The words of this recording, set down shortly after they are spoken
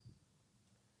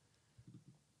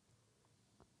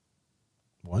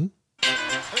One.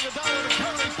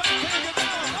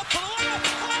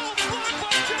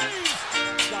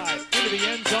 Into the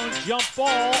end zone, jump ball,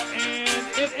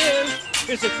 and it is.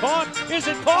 Is it caught? Is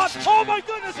it caught? Oh my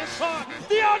goodness, it's caught!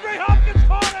 DeAndre Hopkins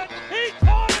caught it! He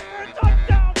caught it for a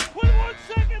touchdown with 1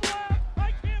 second left!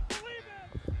 I can't believe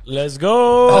it! Let's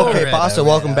go. Okay, Pasta,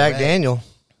 welcome back, Daniel.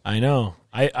 I know.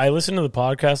 I listened to the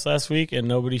podcast last week, and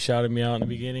nobody shouted me out in the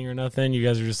beginning or nothing. You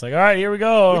guys were just like, all right, here we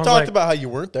go. We talked about how you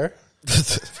weren't there.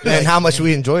 And how much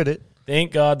we enjoyed it.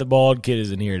 Thank God the bald kid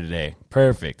isn't here today.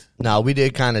 Perfect. No, we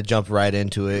did kind of jump right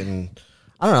into it, and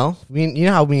I don't know. You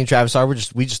know how me and Travis are. We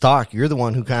just talk. You're the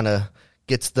one who kind of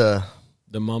gets the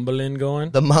mumbling going.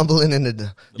 The mumbling and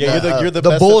the you're the the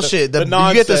best bullshit. at the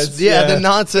You get nonsense, the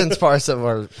nonsense parts of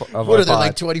our. What are there,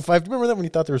 like 25? Remember that when you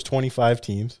thought there was 25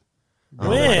 teams?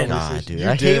 When? God, dude, You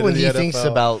I did hate when in he the thinks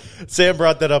NFL. about Sam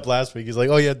brought that up last week. He's like,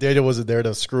 "Oh yeah, Daniel wasn't there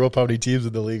to screw up how many teams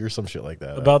in the league or some shit like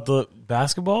that." About the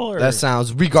basketball? Or? that.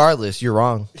 Sounds regardless. You're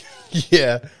wrong.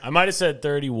 Yeah, I might have said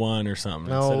 31 or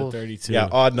something instead No. of 32. yeah,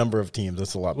 odd number of teams.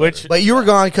 That's a lot. Which But you were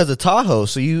gone because of Tahoe,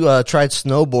 so you tried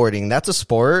snowboarding. That's a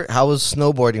sport. How was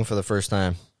snowboarding for the first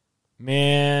time?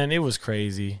 Man, it was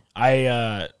crazy.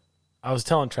 I was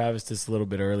telling Travis this a little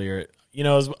bit earlier. You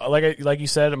know, it was like you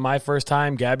said, my first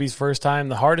time, Gabby's first time.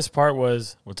 The hardest part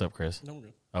was what's up, Chris? No, we're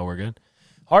good. Oh, we're good.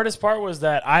 Hardest part was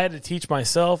that I had to teach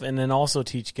myself and then also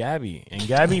teach Gabby. And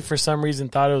Gabby, for some reason,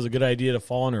 thought it was a good idea to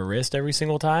fall on her wrist every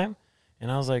single time. And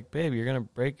I was like, "Babe, you're gonna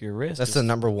break your wrist." That's the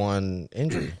number one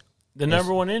injury. The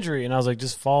number one injury. And I was like,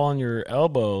 just fall on your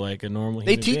elbow like a normal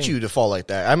They human teach being. you to fall like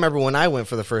that. I remember when I went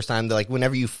for the first time, they're like,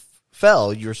 whenever you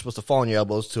fell, you were supposed to fall on your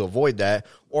elbows to avoid that,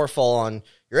 or fall on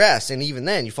your ass. And even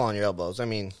then, you fall on your elbows. I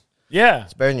mean, Yeah,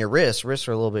 it's better than your wrists. Wrists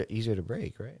are a little bit easier to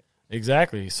break, right?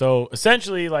 exactly. So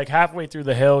essentially, like halfway through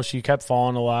the hill, she kept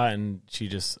falling a lot, and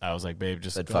I was like, "Babe,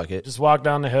 just Said, go- fuck it. just walk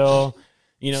down the hill."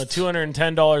 You know,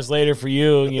 $210 later for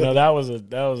you. You know, that was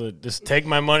a just take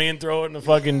my money and throw it in the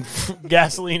fucking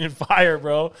gasoline and fire,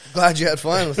 bro. Glad you had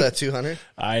fun with that 200.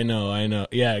 I know.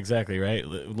 Yeah, exactly. Right.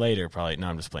 Later, probably. No,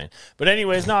 I'm just playing. But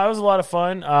anyways, no, it was a lot of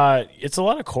fun. It's a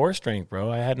lot of core strength,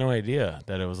 bro. I had no idea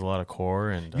that it was a lot of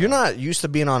core, and You're not used to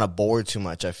being on a board too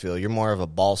much, I feel. You're more of a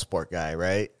ball sport guy,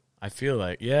 right? I feel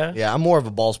like, yeah. Yeah, I'm more of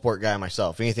a ball sport guy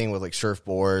myself. Anything with like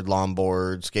surfboard,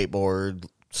 longboard, skateboard,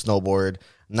 snowboard.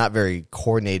 I'm not very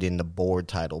coordinated in the board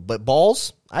title. But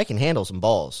balls, I can handle some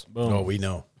balls. Boom. Oh, we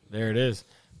know. There it is.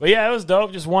 But yeah, it was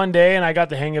dope. Just one day, and I got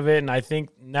the hang of it. And I think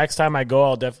next time I go,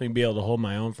 I'll definitely be able to hold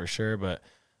my own for sure. But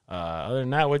other than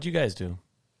that, what'd you guys do?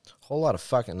 Whole lot of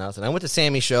fucking nothing. I went to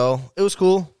Sammy's show. It was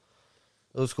cool.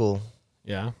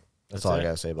 Yeah, That's all I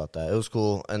got to say about that. It was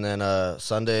cool. And then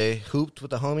Sunday, hooped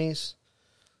with the homies.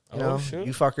 You know, shoot.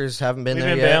 you fuckers haven't been We've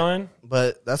there been yet. bailing.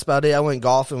 But that's about it. I went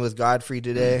golfing with Godfrey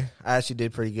today. I actually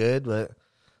did pretty good, but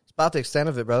it's about the extent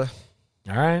of it, brother.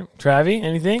 All right, Travi,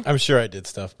 anything? I'm sure I did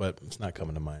stuff, but it's not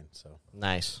coming to mind. So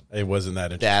Nice. it wasn't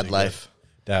that interesting. Dad life.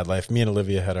 Dad life. Me and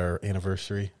Olivia had our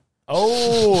anniversary.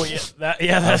 Oh, yeah, that's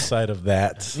Outside of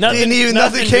that, Nothing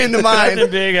came to mind.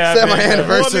 Nothing big Except happened. my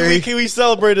anniversary. Well, I mean, we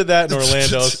celebrated that in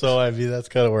Orlando, so I mean that's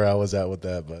kind of where I was at with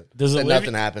that. But Does Said Olivia,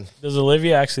 nothing happened. does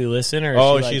Olivia actually listen, or is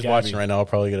oh, she like she's Gabby? watching right now. I'll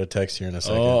probably get a text here in a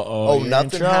second. Oh, you're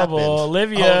nothing in trouble. happened.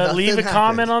 Olivia, Oh, leave a nothing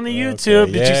comment happened. on the YouTube.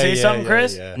 Okay. Did you say Yeah, something, yeah,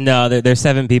 Chris? yeah. No, there's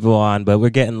 7 people on, but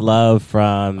we're getting love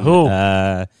from Who?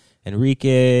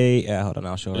 Enrique. Hold on,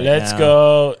 I'll show it. Let's now.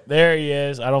 go. There he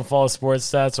is. I don't follow sports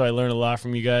stats, so I learned a lot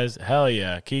from you guys. Hell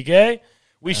yeah. Kike,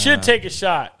 we should take a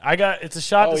shot. It's a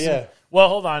shot. Oh, to yeah. Well,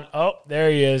 hold on. Oh,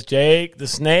 there he is. Jake, the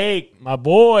snake, my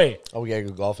boy. Oh, we got to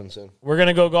go golfing soon. We're going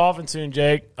to go golfing soon,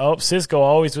 Jake. Oh, Cisco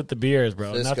always with the beers,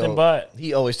 bro. Cisco, Nothing but.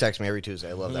 He always texts me every Tuesday.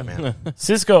 I love that man.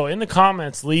 Cisco, in the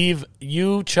comments, leave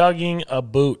you chugging a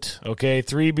boot, okay?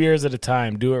 3 beers at a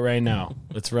time. Do it right now.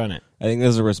 Let's run it. I think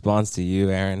there's a response to you,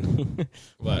 Aaron.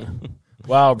 What?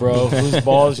 Wow, bro. Whose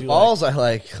balls you like? Balls I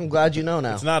like. I'm glad you know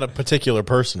now. It's not a particular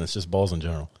person. It's just balls in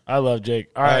general. I love Jake.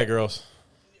 All All right, right. girls.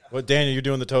 What, Daniel? You're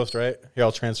doing the toast, right? Here,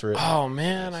 I'll transfer it. Oh,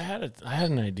 man. I had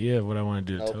an idea of what I want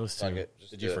to do to toast Fuck to. it.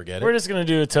 Just Did do you it. forget We're it? just going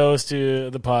to do a toast to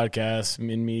the podcast and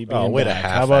me being Oh, way to back.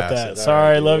 How about half-ass that? it. Sorry,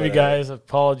 Alright, I love you whatever. guys.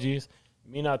 Apologies.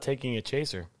 Me not taking a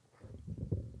chaser.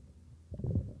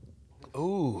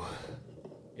 Ooh.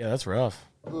 Yeah, that's rough.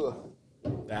 The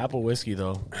apple whiskey,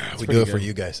 though. We do it for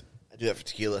you guys. I do that for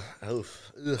tequila.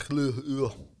 Oof. Ugh, ugh,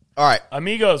 ugh. All right.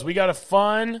 Amigos, we got a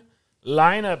fun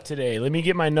lineup today. Let me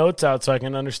get my notes out so I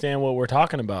can understand what we're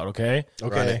talking about, okay?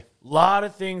 Okay. Right. Lot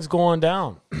of things going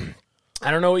down. I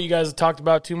don't know what you guys have talked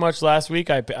about too much last week.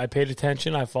 I paid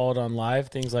attention. I followed on live,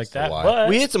 things like that. lie. But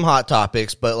We hit some hot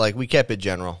topics, but like we kept it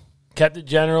general. kept it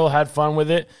general, had fun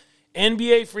with it.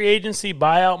 NBA free agency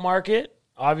buyout market.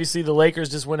 Obviously, the Lakers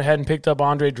just went ahead and picked up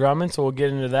Andre Drummond, so we'll get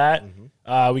into that.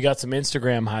 We got some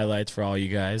Instagram highlights for all you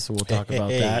guys, so we'll talk about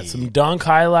that. Some dunk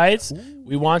highlights. Ooh.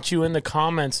 We want you in the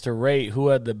comments to rate who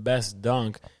had the best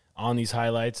dunk on these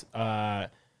highlights.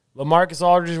 LaMarcus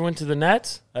Aldridge went to the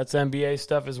Nets. That's NBA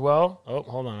stuff as well. Oh,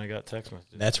 hold on. I got text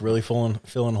messages. That's really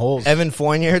filling holes. Evan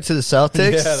Fournier to the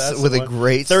Celtics with a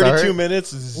great 32 start. minutes,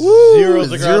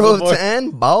 zeros across 0 the of board.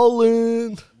 10,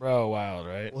 ballin'. Bro, wild,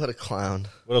 right? What a clown.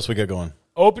 What else we got going?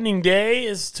 Opening day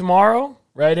is tomorrow,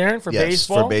 right, Aaron, for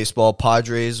baseball? For baseball.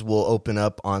 Padres will open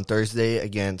up on Thursday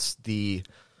against the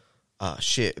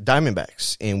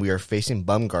Diamondbacks, and we are facing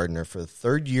Bumgarner for the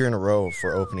third year in a row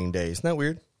for opening day. Isn't that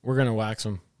weird? We're going to wax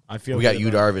them. I feel we got Yu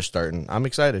Darvish starting. I'm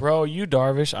excited. Bro, Yu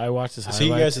Darvish, I watched his highlights. See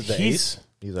you guys at the ace?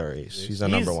 He's our ace. He's our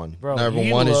number one. Bro, number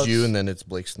one is you, and then it's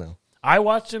Blake Snell. I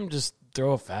watched him just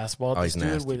throw a fastball. Oh, This he's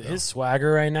dude nasty, with bro. his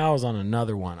swagger right now is on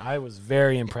another one. I was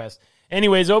very impressed.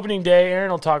 Anyways, opening day,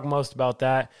 Aaron will talk most about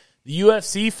that. The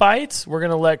UFC fights, we're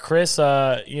going to let Chris,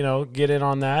 get in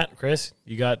on that. Chris,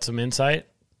 you got some insight?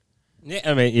 Yeah,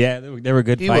 I mean, yeah, they were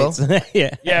good He fights.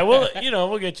 Yeah. Yeah,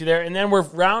 we'll get you there. And then we're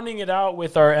rounding it out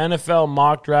with our NFL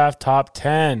mock draft top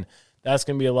 10. That's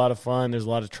going to be a lot of fun. There's a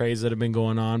lot of trades that have been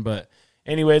going on. But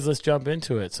anyways, let's jump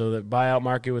into it. So the buyout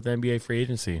market with NBA free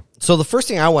agency. So the first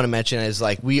thing I want to mention is,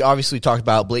 we obviously talked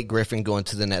about Blake Griffin going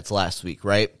to the Nets last week,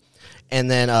 right? And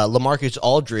then LaMarcus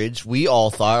Aldridge, we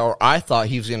all thought, or I thought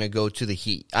he was going to go to the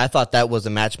Heat. I thought that was a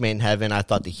match made in heaven. I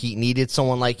thought the Heat needed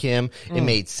someone like him. It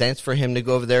made sense for him to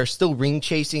go over there, still ring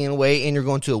chasing in a way, and you're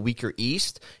going to a weaker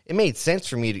East. It made sense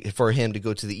for him to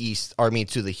go to the East,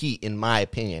 to the Heat, in my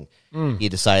opinion. He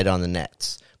decided on the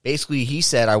Nets. Basically, he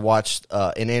said, I watched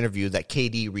an interview that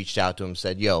KD reached out to him and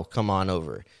said, yo, come on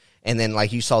over. And then,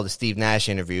 you saw the Steve Nash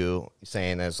interview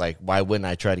saying, why wouldn't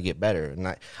I try to get better? And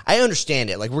I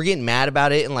understand it. We're getting mad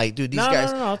about it. And, dude, these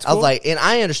guys. No, it's I was cool. and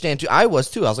I understand, too. I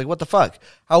was, too. I was like, what the fuck?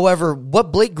 However,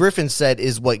 what Blake Griffin said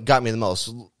is what got me the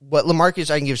most. What LaMarcus,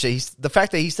 I can give shit. The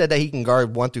fact that he said that he can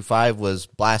guard 1 through 5 was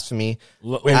blasphemy.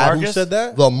 Wait, LaMarcus? who said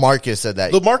that? LaMarcus said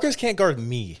that. LaMarcus can't guard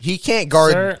me. He can't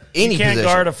guard Sir, any you can't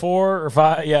position. guard a 4 or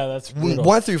 5. Yeah, that's brutal.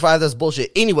 1 through 5, that's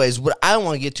bullshit. Anyways, what I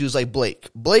want to get to is Blake.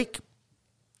 Blake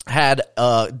had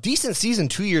a decent season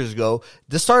 2 years ago.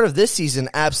 The start of this season,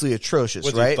 absolutely atrocious,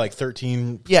 Was right? it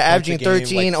 13? Yeah, averaging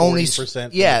 13, only 40%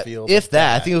 from yeah, the field. if that.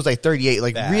 Bad. I think it was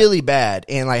 38, Bad. really bad,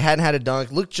 and hadn't had a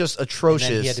dunk. Looked just And atrocious.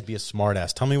 then he had to be a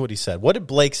smartass. Tell me what he said. What did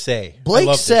Blake say? I Blake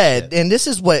love this said, shit. and this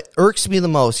is what irks me the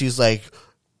most. He's like,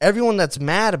 everyone that's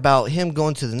mad about him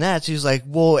going to the Nets, he's like,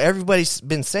 well, everybody's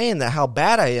been saying that how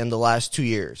bad I am the last 2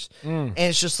 years, and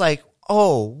it's just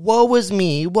oh, woe is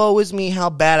me, how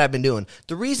bad I've been doing.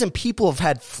 The reason people have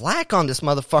had flack on this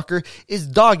motherfucker is,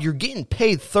 dog, you're getting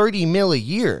paid $30 million a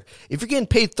year. If you're getting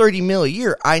paid $30 million a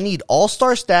year, I need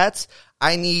all-star stats.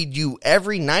 I need you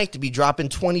every night to be dropping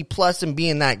 20 plus and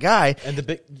being that guy. And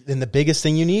the biggest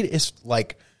thing you need is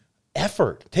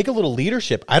effort. Take a little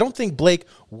leadership. I don't think Blake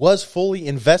was fully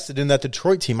invested in that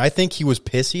Detroit team. I think he was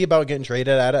pissy about getting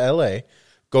traded out of LA.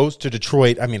 Goes to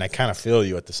Detroit. I mean, I kind of feel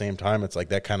you at the same time. It's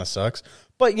that kind of sucks.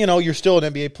 But, you're still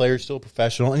an NBA player, still a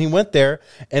professional. And he went there,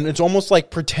 and it's almost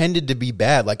pretended to be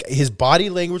bad. His body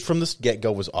language from the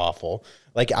get-go was awful.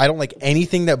 I don't like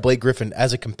anything that Blake Griffin,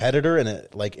 as a competitor and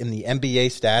in the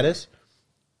NBA status,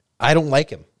 I don't like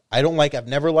him. I've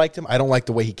never liked him. I don't like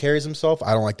the way he carries himself.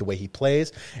 I don't like the way he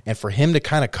plays. And for him to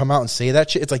kind of come out and say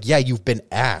that shit, it's yeah, you've been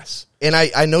ass. And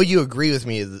I know you agree with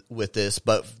me with this,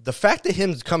 but the fact that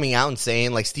him coming out and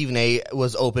saying, Stephen A.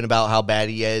 was open about how bad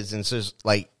he is, and says,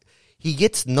 he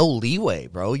gets no leeway,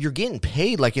 bro. You're getting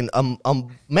paid like a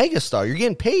megastar. You're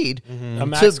getting paid a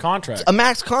max contract. A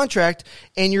max contract,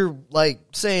 and you're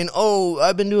saying, oh,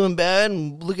 I've been doing bad,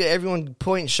 and look at everyone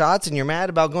pointing shots, and you're mad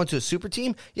about going to a super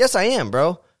team? Yes, I am,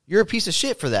 bro. You're a piece of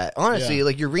shit for that. Honestly, Yeah.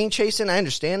 you're ring chasing. I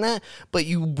understand that, but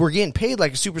you were getting paid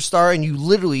like a superstar, and you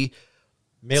literally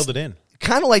Mailed it in.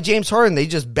 kind of like James Harden. They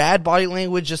just bad body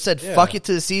language, just said fuck it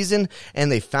to the season,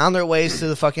 and they found their ways to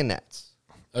the fucking Nets.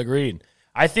 Agreed.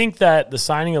 I think that the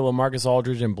signing of LaMarcus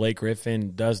Aldridge and Blake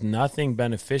Griffin does nothing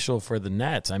beneficial for the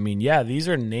Nets. I mean, yeah, these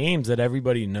are names that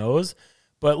everybody knows.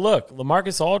 But look,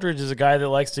 LaMarcus Aldridge is a guy that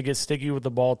likes to get sticky with the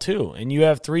ball too. And you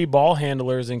have 3 ball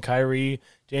handlers in Kyrie,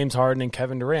 James Harden, and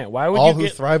Kevin Durant. Why would All you who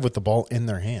get thrive with the ball in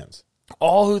their hands.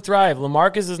 all who thrive?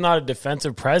 LaMarcus is not a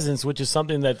defensive presence, which is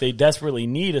something that they desperately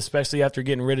need, especially after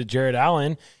getting rid of Jared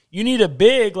Allen. You need a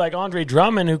big like Andre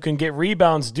Drummond who can get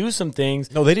rebounds, do some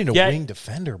things. No, they need a Yet wing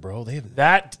defender, bro. They have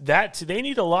that they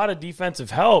need a lot of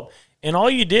defensive help. And all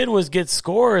you did was get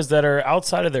scorers that are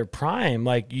outside of their prime.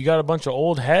 Like, you got a bunch of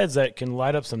old heads that can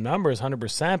light up some numbers,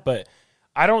 100%. But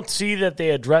I don't see that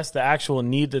they addressed the actual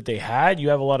need that they had. You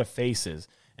have a lot of faces.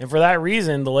 And for that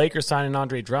reason, the Lakers signing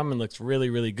Andre Drummond looks really,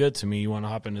 really good to me. You want to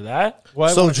hop into that? Well,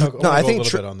 So, I think I a think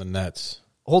little bit on the Nets.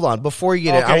 Hold on, before you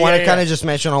get it, Okay, I want to yeah, kind of yeah. just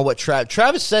mention on what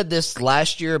Travis said this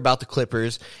last year about the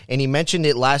Clippers, and he mentioned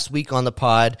it last week on the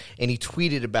pod, and he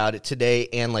tweeted about it today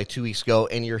and like 2 weeks ago,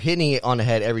 and you're hitting it on the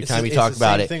head every time you it's talk the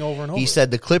about same it. thing over and He over. said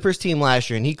the Clippers team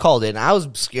last year, and he called it, and I was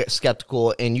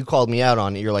skeptical, and you called me out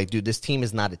on it. You're like, dude, this team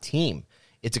is not a team.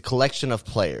 It's a collection of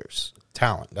players.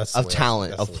 Talent. That's the Of way talent,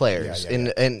 that's of the- players, yeah, yeah,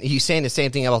 yeah. and he's saying the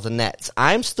same thing about the Nets.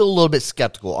 I'm still a little bit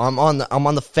skeptical. I'm on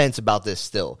the fence about this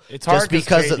still. It's hard 'cause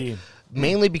because KD.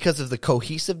 mainly because of the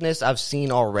cohesiveness I've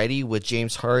seen already with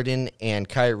James Harden and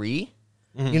Kyrie.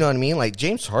 You know what I mean? Like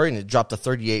James Harden had dropped a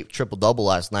 38 triple-double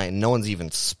last night, and no one's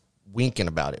even winking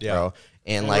about it, Yeah. bro.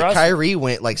 And And like Russ- Kyrie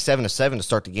went like 7-7 to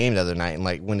start the game the other night, and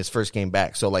like when his first game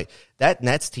back. So like that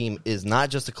Nets team is not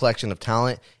just a collection of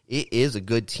talent; it is a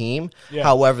good team. Yeah.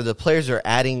 However, the players are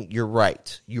adding. You're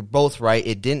right. You're both right.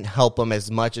 It didn't help them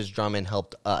as much as Drummond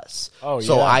helped us. Oh,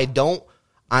 so yeah. I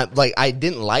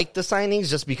didn't like the signings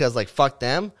just because like fuck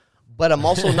them, but I'm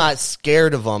also not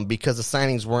scared of them because the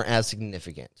signings weren't as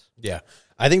significant. Yeah.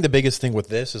 I think the biggest thing with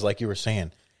this is, like you were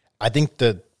saying, I think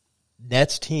the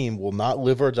Nets team will not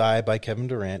live or die by Kevin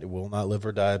Durant. It will not live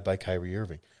or die by Kyrie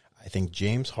Irving. I think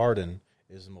James Harden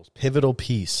is the most pivotal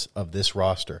piece of this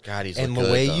roster. God, he's and looked the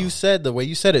good, way though. you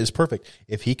said it is perfect.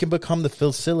 If he can become the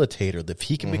facilitator, if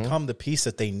he can become the piece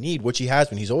that they need, which he has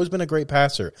been. He's always been a great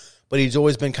passer, but he's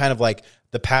always been kind of like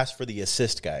the pass for the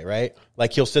assist guy, right?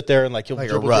 Like he'll sit there and like he'll Like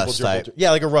a dribble, Russ dribble, type. dribble.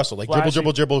 Yeah, like a Russell. Like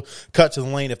Flashy. dribble, cut to the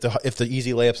lane. If the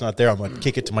easy layup's not there, I'm going to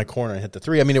kick it to my corner and hit the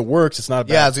three. I mean, it works. It's not a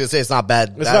bad. Yeah, I was gonna say it's not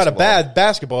bad. It's not a bad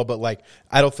basketball, but like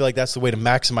I don't feel like that's the way to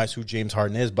maximize who James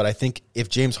Harden is. But I think if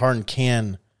James Harden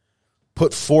can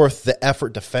put forth the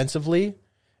effort defensively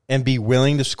and be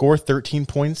willing to score 13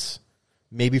 points,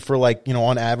 maybe for like, you know,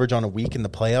 on average on a week in the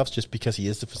playoffs, just because he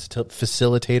is the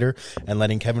facilitator and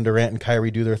letting Kevin Durant and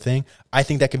Kyrie do their thing, I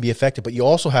think that can be effective. But you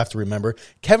also have to remember,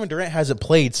 Kevin Durant hasn't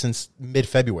played since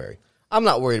mid-February. I'm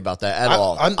not worried about that at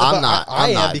all. I'm not. I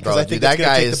am, not, because bro. I think Dude, that that's gonna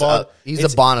guy take the is ball. he's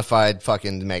It's- a bona fide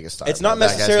fucking megastar. It's bro. not That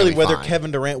guy's necessarily gonna be whether fine.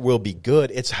 Kevin Durant will be good.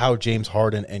 It's how James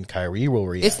Harden and Kyrie will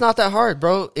react. It's not that hard,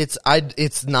 bro. It's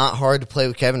not hard to play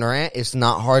with Kevin Durant. It's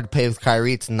not hard to play with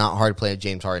Kyrie. It's not hard to play with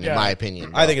James Harden, in Yeah. my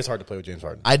opinion. Bro. I think it's hard to play with James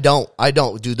Harden. I don't.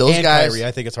 Dude, those and guys Kyrie,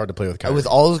 I think it's hard to play with Kyrie. with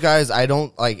all those guys, I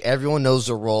don't like. Everyone knows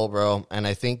their role, bro. And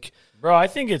I think Bro, I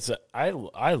think it's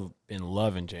I've been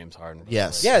loving James Harden.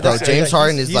 yes, yeah, bro. that's James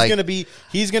Harden he's is like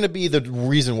he's gonna be the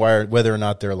reason why whether or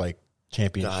not they're like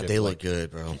championship. God, they look like, good,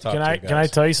 bro. top Can I tier can I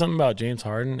guys. tell you something about James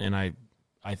Harden? And I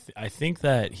think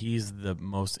that he's the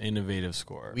most innovative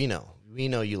scorer. We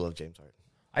know you love James Harden.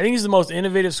 I think he's the most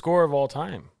innovative scorer of all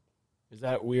time. Is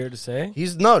that weird to say?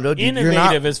 He's no, dude, you're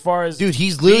Innovative not. as far as Dude,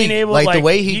 he's literally- being able, like, the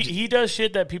way he- he does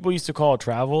shit that people used to call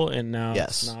travel, and now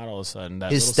Yes. it's not all of a sudden. That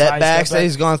His little step side backs step that back.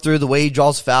 he's gone through, the way he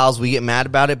draws fouls, we get mad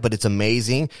about it, but it's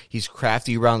amazing. He's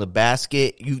crafty around the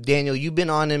basket. Daniel, you've been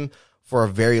on him for a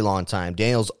very long time.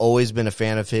 Daniel's always been a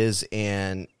fan of his,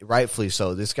 and rightfully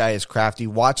so. This guy is crafty.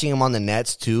 Watching him on the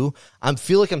Nets too, I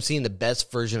feel like I'm seeing the best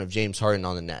version of James Harden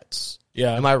on the Nets.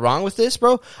 Yeah. Am I wrong with this,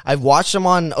 bro? I've watched him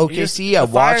on OKC.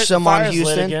 I've watched him on fire's lit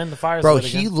Houston. again. The fire's Bro, lit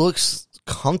he again. looks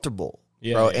comfortable,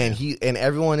 Yeah, bro, yeah, and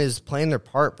everyone is playing their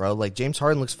part, bro. Like James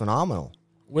Harden looks phenomenal.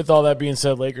 With all that being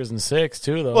said, Lakers in 6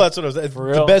 too, though. Well, that's what I was. The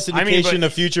real. best I mean, indication but-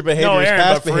 of future behavior No, is Aaron,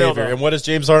 past but for real, behavior. though. And what does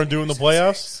James Harden do in the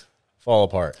playoffs? Fall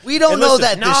apart. We don't And know listen,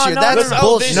 that this no, year. no, That's listen,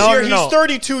 bullshit. This No, year no. he's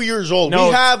 32 years old. No,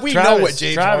 we Travis, know what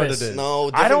James Harden is.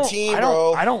 No, I different don't, team, I don't,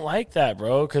 bro. I don't like that,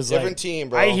 bro. Because Different team,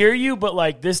 bro. I hear you, but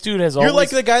like this dude has You're always like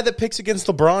the guy that picks against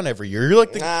LeBron every year. You're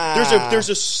like the Nah.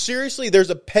 there's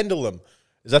a pendulum.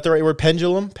 Is that the right word?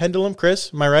 Pendulum,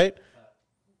 Chris? Am I right?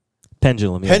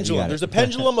 Pendulum. Yeah, you Pendulum. got There's it. a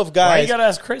pendulum of Why guys. you gotta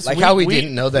ask Chris? Like how we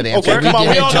didn't know that answer. Okay, come on, we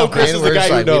didn't all know jump Chris in. is the We're guy just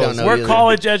who like, we knows. don't know We're either.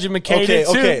 college educated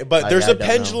Okay, too. but there's I a don't know.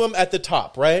 pendulum at the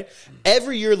top, right?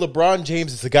 Every year, LeBron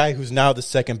James is the guy who's now the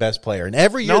second best player, and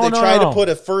every year No, they no, try no. to put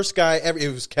a first guy.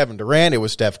 It was Kevin Durant, it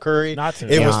was Steph Curry, Not to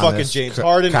it was Giannis, fucking James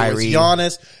Harden, Kyrie. it was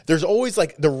Giannis. There's always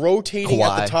like the rotating at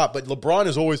Kawhi. the top, but LeBron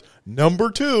is always number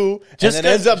 2, Just and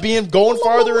then ends 'cause- up going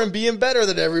farther and being better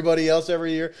than everybody else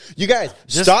every year. You guys,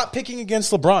 stop picking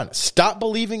against LeBron. Stop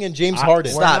believing in James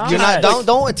Harden. we're Stop. You're not. not.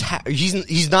 Don't attack.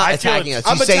 He's not I feel attacking it's-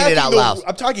 us. He's saying it out loud.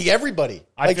 I'm talking everybody.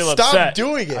 I Like, feel stop upset.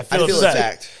 doing it. I feel upset.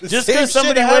 attacked. The Just same because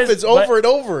somebody shit happens wins, over and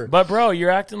over. But bro, you're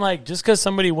acting like just because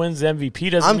somebody wins the MVP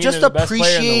doesn't I'm mean just they're the best player in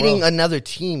the appreciating world. another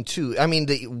team too. I mean,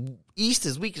 the East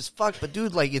is weak as fuck, but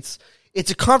dude, like it's It's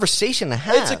a conversation to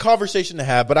have. It's a conversation to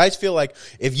have, but I feel like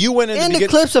if you went in and the beginning,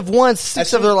 Clips have won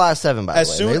 6 of their last 7, by the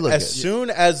way. Soon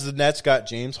as the Nets got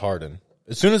James Harden,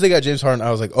 as soon as they got James Harden, I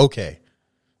was like, okay,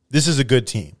 this is a good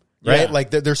team, right? Yeah.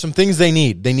 Like there's some things they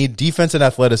need. They need defense and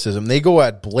athleticism. They go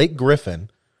at Blake Griffin,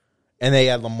 and they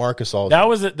had LaMarcus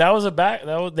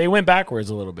Aldridge. They went backwards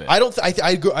a little bit.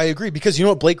 I agree because you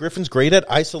know what Blake Griffin's great at?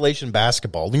 Isolation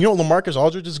basketball. You know what LaMarcus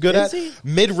Aldridge is good at?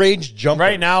 Mid-range jumper.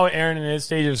 Right now, Aaron, in his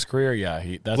stage of his career,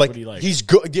 that's what he likes. He's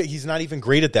good. Yeah, he's not even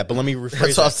great at that. But let me rephrase.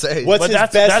 That's what I'll say. What's his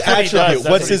best attribute?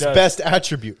 What's his does. best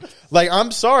attribute? Like,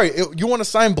 I'm sorry, you want to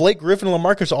sign Blake Griffin and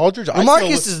LaMarcus Aldridge?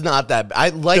 LaMarcus is not that. I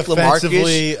like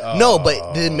Defensively, LaMarcus. No,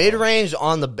 but the mid range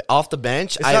off the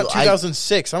bench. It's not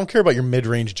 2006. I don't care about your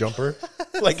mid-range jumper.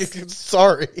 Like,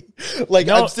 sorry. Like,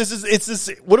 No. it's this.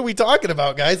 What are we talking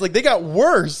about, guys? Like, they got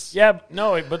worse. Yeah,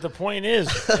 no, but the point is,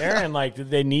 Aaron, like, did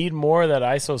they need more of that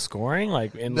ISO scoring?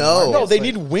 Like, in No. LaMarcus? No, they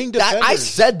need wing defenders. I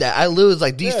said that. I literally was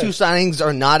like, these Yeah. two signings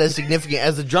are not as significant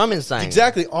as the Drummond signing.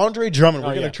 Exactly. Andre Drummond.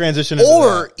 We're going yeah. to transition into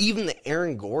Or that. even the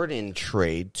Aaron Gordon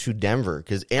trade to Denver,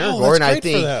 because Aaron Oh, Gordon, that's I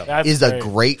great for them. think, That's is great. a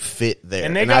great fit there.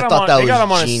 And they And got I him thought on- that they got him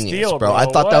was on a genius, steal, bro. bro. I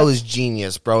thought that What? was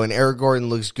genius, bro. And Aaron Gordon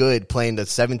looks good playing the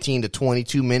 17 to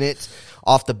 22 minutes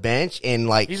off the bench, and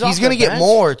like he's off going to the get bench?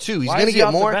 more too. He's Why going to is he get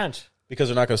off the more. bench? Because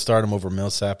they're not going to start him over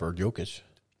Millsap or Jokic.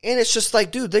 And it's just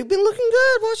like, dude, they've been looking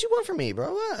good. What you want from me,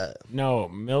 bro? What? No,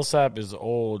 Millsap is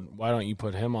old. Why don't you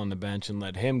put him on the bench and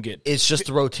let him get? It's just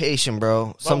the rotation,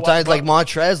 bro. Sometimes but- like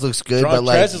Montrez looks good, but Trez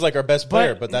like is like our best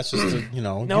player, But- but that's just, you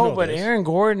know. No, you know but this. Aaron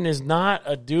Gordon is not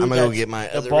a dude. I'm gonna go that get my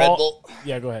the other ball, Red Bull.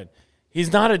 Yeah, go ahead.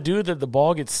 He's not a dude that the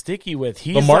ball gets sticky with.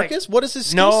 He's LaMarcus? like, What is his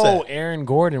skill No, set? Aaron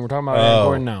Gordon. We're talking about Aaron Oh.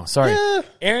 Gordon now. Sorry. Yeah.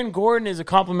 Aaron Gordon is a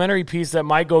complimentary piece that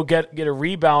might go get a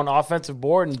rebound, offensive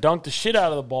board, and dunk the shit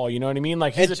out of the ball. You know what I mean?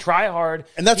 Like, he's a try-hard.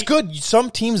 And that's good.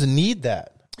 Some teams need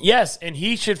that. Yes, and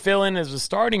he should fill in as a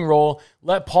starting role.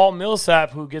 Let Paul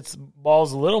Millsap, who gets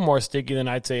balls a little more sticky than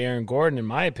I'd say Aaron Gordon, in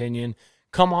my opinion,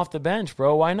 come off the bench,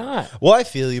 bro. Why not? Well, I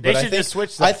feel you, but They I should think just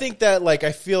switch that. I think that like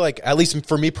I feel like at least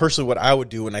for me personally, what I would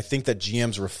do, and I think that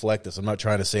GMs reflect this. I'm not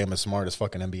trying to say I'm as smart as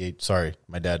fucking NBA. Sorry,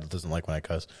 my dad doesn't like when I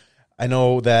cuss. I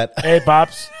know that. Hey,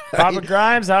 Pops. Papa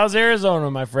Grimes, how's Arizona,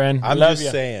 my friend? I'm Love just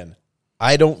ya. saying.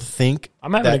 I don't think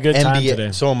I'm having that a good time NBA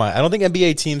today. So am I. I don't think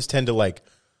NBA teams tend to like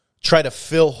try to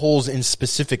fill holes in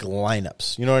specific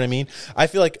lineups. You know what I mean? I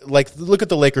feel like look at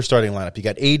the Lakers starting lineup. You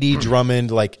got AD,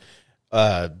 Drummond, like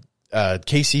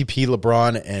KCP,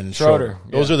 LeBron, and Schroeder.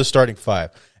 Those are the starting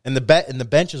five. And the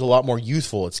bench is a lot more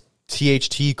youthful. It's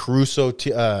THT, Caruso,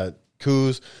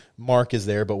 Kuz, Mark is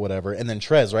there, but whatever. And then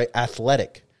Trez, right?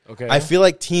 Athletic. Okay. I feel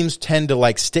like teams tend to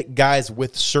like stick guys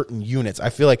with certain units. I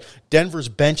feel like Denver's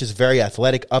bench is very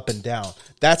athletic up and down.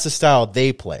 That's the style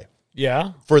they play.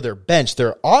 Yeah. For their bench,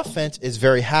 their offense is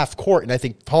very half court, and I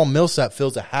think Paul Millsap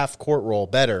fills a half court role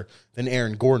better than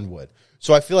Aaron Gordon would.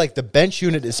 So I feel like the bench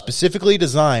unit is specifically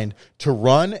designed to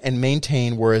run and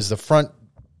maintain, whereas the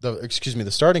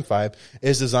starting five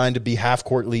is designed to be half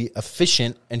courtly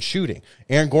efficient and shooting.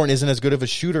 Aaron Gordon isn't as good of a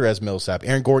shooter as Millsap.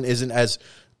 Aaron Gordon isn't as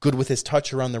good with his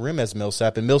touch around the rim as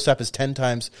Millsap, and Millsap is 10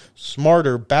 times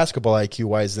smarter basketball IQ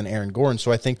wise than Aaron Gordon.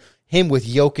 So I think him with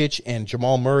Jokic and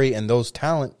Jamal Murray and those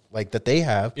talent like that they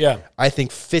have, I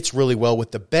think fits really well with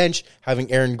the bench,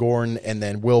 having Aaron Gordon and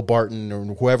then Will Barton or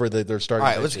whoever they're starting.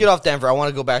 all right, let's get off Denver. I want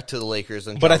to go back to the Lakers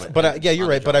and But Drummond. yeah, you're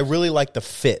right. But I really like the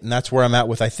fit, and that's where I'm at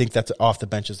with. I think that's off the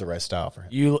bench is the right style for him.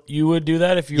 You would do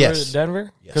that if you were Yes. at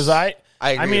Denver? Yes. Because I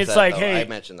agree mean, with it's that, like, though. hey, I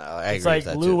mentioned that. I it's agree like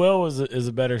with that, Lou too. Will is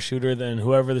a better shooter than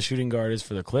whoever the shooting guard is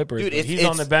for the Clippers. Dude, but he's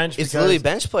on the bench. It's because literally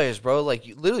bench players, bro. Like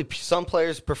literally, some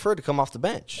players prefer to come off the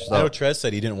bench. So. I know Trez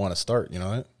said he didn't want to start. You know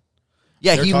what?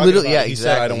 Yeah, They're he talking literally. about Yeah, it. He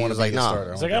exactly. said, I don't want was to be like, the nah.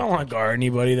 starter. It's like, I don't want to guard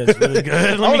anybody that's really good.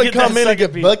 I want to come in and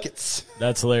get piece. buckets.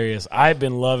 That's hilarious. I've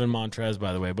been loving Montrez,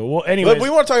 by the way. But well, anyways, But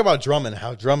we want to talk about Drummond.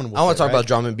 How Drummond? I want to talk about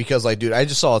Drummond because, like, dude, I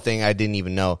just saw a thing I didn't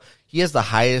even know. He has the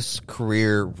highest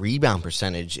career rebound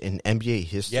percentage in NBA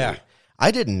history. Yeah. I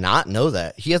did not know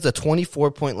that. He has a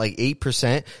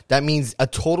 24.8%. That means a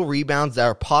total rebounds that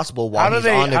are possible while he's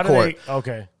on the court.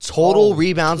 Okay. Total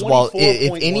rebounds while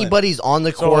if 24.1. anybody's on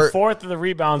the So a court, fourth of the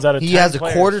rebounds out of he 10 has a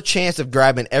players. quarter chance of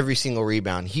grabbing every single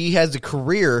rebound. He has a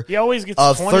career He always gets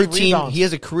of 20 13. rebounds. He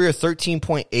has a career of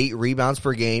 13.8 rebounds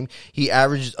per game. He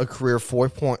averages a career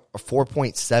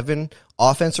 4.7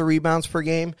 offensive rebounds per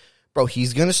game. Bro,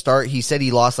 he's going to start. He said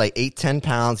he lost like 8-10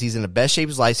 pounds. He's in the best shape of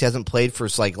his life. He hasn't played for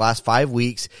like last 5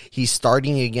 weeks. He's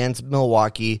starting against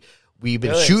Milwaukee. We've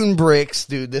been shooting bricks,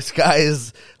 dude. This guy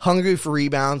is hungry for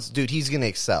rebounds. Dude, he's going to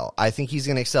excel. I think he's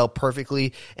going to excel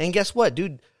perfectly. And guess what,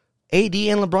 dude? AD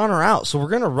and LeBron are out. So we're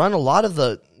going to run a lot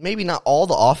of maybe not all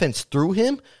the offense through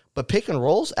him, But pick and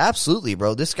rolls, absolutely,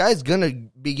 bro. This guy's going to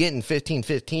be getting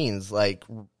 15-15s like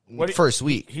first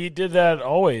week. He did that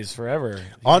always, forever. He's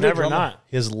Andre never Drummond not.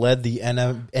 has led the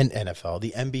NFL,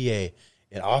 the NBA,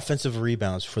 in offensive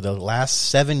rebounds for the last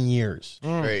 7 years.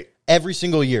 Right. Every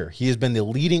single year, he has been the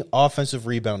leading offensive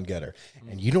rebound getter.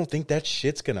 And you don't think that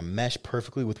shit's going to mesh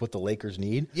perfectly with what the Lakers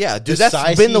need? Yeah, dude, The that's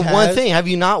size been he the one has- thing. Have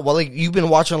you not? Well, like, you've been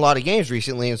watching a lot of games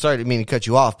recently, and sorry to mean to cut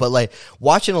you off, but like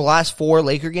watching the last 4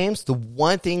 Laker games, the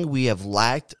one thing we have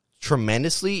lacked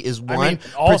tremendously is one,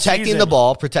 all protecting season. the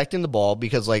ball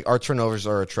because like our turnovers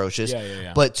are atrocious.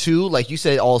 Yeah. But 2, like you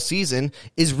said, all season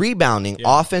is rebounding,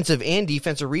 offensive and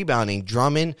defensive rebounding.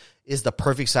 Drummond is the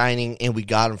perfect signing, and we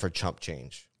got him for chump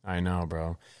change. I know,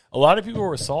 bro. A lot of people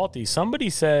were salty.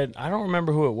 Somebody said, I don't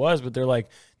remember who it was, but they're like,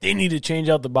 they need to change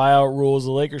out the buyout rules.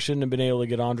 The Lakers shouldn't have been able to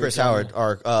get Andre Chris Drummond.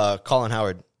 Howard or Colin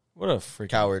Howard, What a freaking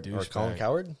Coward or douchebag. Colin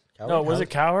Coward. No, was it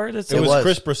Coward? That's It was was.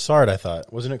 Chris Broussard, I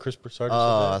thought. Wasn't it Chris Broussard? who said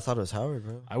I that? thought it was Howard,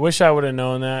 bro. I wish I would have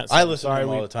known that. So I listen sorry, to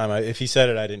him all the time. If he said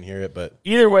it, I didn't hear it. But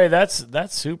Either way, that's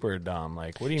super dumb.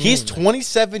 Like, what do you he's mean?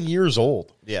 27 years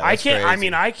old. Yeah, I that's can't. I crazy.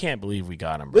 mean, I can't believe we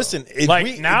got him. Bro. Listen, if like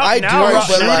we- now, I now, do, Ru-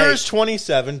 but now- Schroeder's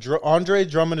 27. Andre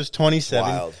Drummond is 27.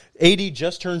 Wild. AD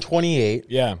just turned 28.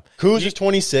 yeah. Kuz is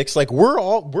 26. Like, we're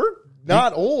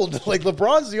not old. Like,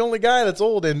 LeBron's the only guy that's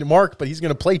old, and Mark, but he's going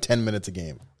to play 10 minutes a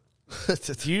game.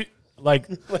 Do you like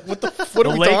What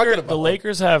are we talking about? The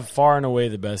Lakers have far and away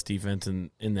the best defense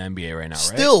in the NBA right now, right?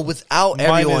 Still, without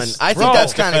everyone, I think Bro,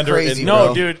 that's kind of defender crazy. in- no,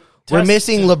 bro. dude. We're test-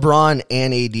 missing LeBron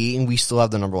and AD, and we still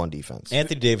have the number 1 defense.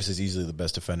 Anthony Davis is easily the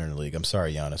best defender in the league. I'm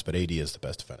sorry, Giannis, but AD is the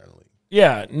best defender in the league.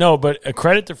 Yeah, no, but a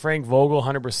credit to Frank Vogel,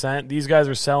 100%. These guys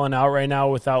are selling out right now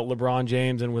without LeBron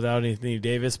James and without Anthony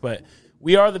Davis, but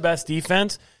we are the best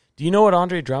defense. Do you know what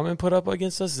Andre Drummond put up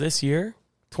against us this year?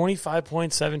 25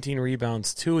 points, 17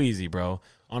 rebounds. Too easy, bro.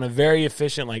 On a very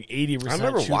efficient, like 80%. I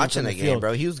remember shooting watching from that the game, field.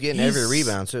 bro. He was getting every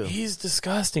rebound, too. He's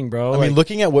disgusting, bro. I mean,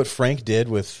 looking at what Frank did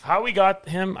with how we got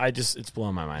him, it's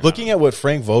blowing my mind. looking at what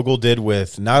Frank Vogel did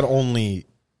with not only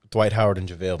Dwight Howard and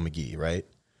JaVale McGee, right?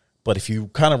 But if you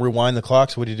kind of rewind the clock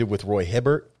to what he did with Roy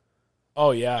Hibbert,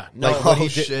 Oh yeah, no, like what he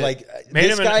shit. did, like made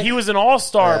this him. guy, He was an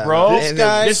all-star, bro. This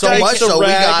guy- so guy much takes a so we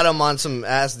rag- got him on some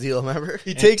ass deal. Remember?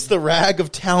 he takes the rag of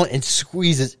talent and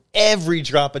squeezes every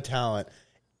drop of talent,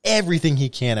 everything he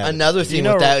can out of it. Another thing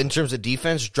know- with that in terms of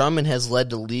defense, Drummond has led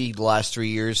the league the last 3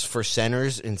 years for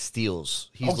centers and steals.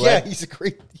 He's a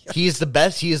great. He is the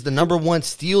best. He is the number 1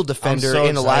 steal defender so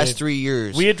in the last excited. 3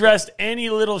 years. We addressed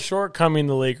any little shortcoming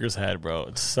the Lakers had, bro.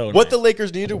 It's so What nice. the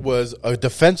Lakers needed was a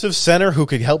defensive center who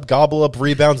could help gobble up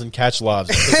rebounds and catch lobs.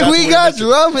 Because that's We what got missing.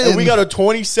 Drummond. And we got a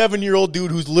 27-year-old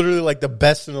dude who's literally like the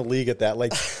best in the league at that.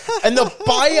 Like, and the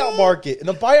buyout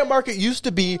market used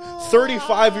to be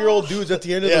 35-year-old dudes at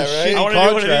the end of their I shitty wanna do one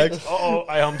of contracts. these. Uh-oh,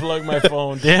 I unplugged my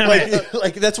phone. Damn it.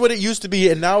 Like that's what it used to be,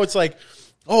 and now it's like,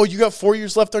 oh, you got 4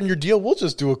 years left on your deal. We'll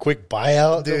just do a quick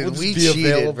buyout. Dude, We'll just we be cheated,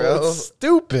 available. bro. It's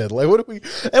stupid. Like, what are we?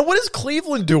 And what is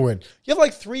Cleveland doing? You have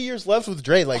like 3 years left with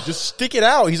Dre. Like, just stick it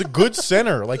out. He's a good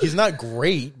center. Like, he's not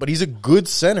great, but he's a good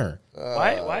center.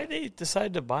 Why they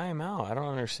decide to buy him out? I don't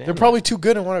understand. They're probably too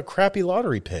good and want a crappy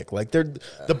lottery pick. Like, they're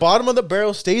the bottom of the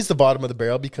barrel stays the bottom of the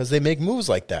barrel because they make moves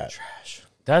like that.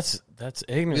 That's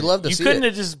ignorant. We love to you see couldn't it.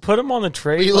 have just put him on the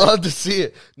trade. We like- love to see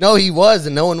it. No, he was,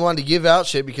 and no one wanted to give out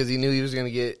shit because he knew he was going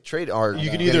to get traded. Or You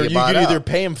can gonna either get bought out.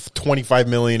 pay him $25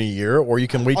 million a year, or you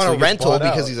can wait till on he a gets rental bought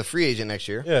because out. he's a free agent next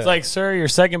year. Yeah. It's like, sir, your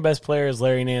second best player is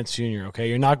Larry Nance Jr., okay?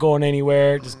 You're not going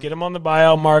anywhere. Just get him on the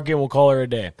buyout market and we'll call her a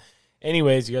day.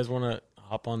 Anyways, you guys want to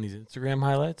hop on these Instagram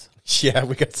highlights? Yeah,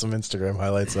 we got some Instagram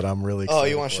highlights that I'm really excited Oh,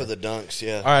 you want to for. show the dunks?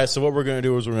 Yeah. All right, so what we're going to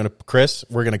do is we're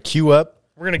going to queue up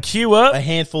We're going to queue up. a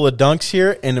handful of dunks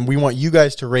here, and we want you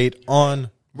guys to rate on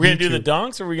We're going to do the YouTube.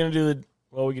 dunks or we're going to do the...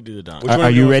 Well, we could do the dunks. Which one Are are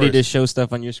we you doing ready first? to show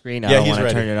stuff on your screen? I Yeah, don't he's want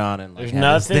to ready. turn it on. And There's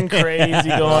have this nothing thing. crazy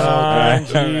going on.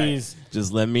 Jeez.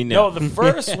 Just let me know. No, the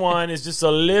first one is just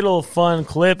a little fun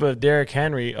clip of Derrick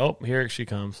Henry. Oh, here she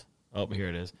comes. Oh, here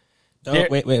it is. Oh,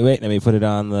 wait. Let me put it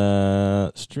on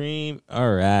the stream.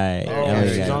 All right. Oh, There we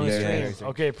she's go. on the Yeah. stream.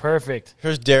 Okay, perfect.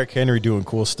 Here's Derrick Henry doing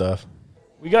cool stuff.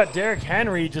 We got Derrick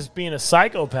Henry just being a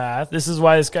psychopath. This is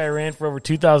why this guy ran for over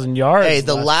 2,000 yards. Hey,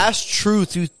 the last true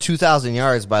 2,000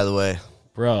 yards, by the way.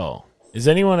 Bro, is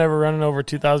anyone ever running over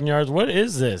 2,000 yards? What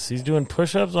is this? He's doing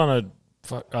push-ups on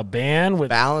a band with...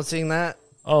 Balancing that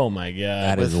Oh, my God.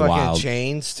 That with is fucking wild.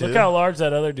 chains, too. Look how large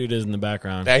that other dude is in the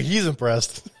background. Yeah, he's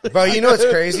impressed. Bro, you know what's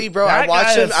crazy, bro? That I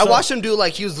watched guy him. is I so- watched him do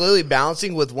like he was literally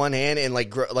balancing with one hand and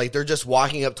like they're just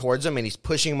walking up towards him and he's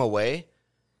pushing him away.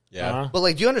 Uh-huh. But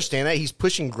like, do you understand that he's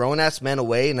pushing grown ass men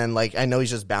away and then like I know he's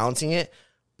just balancing it,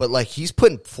 but like he's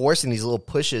putting force in these little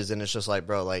pushes and it's just like,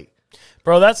 bro, like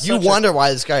Bro, that's You such a- wonder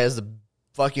why this guy has the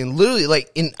fucking literally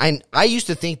like I used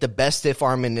to think the best stiff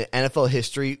arm in the NFL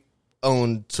history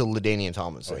owned to LaDainian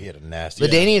Tomlinson. Oh, he had a nasty.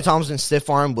 LaDainian Tomlinson's stiff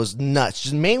arm was nuts,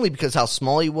 just mainly because how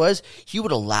small he was. He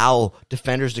would allow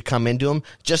defenders to come into him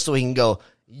just so he can go,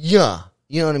 yeah.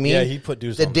 You know what I mean? Yeah, he put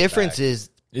dudes The on his difference back.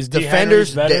 is D.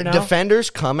 Henry's better now? defenders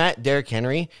come at Derrick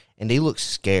Henry and they look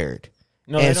scared.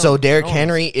 No, they and don't. so Derrick No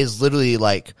Henry is literally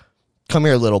like, come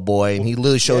here, little boy. And he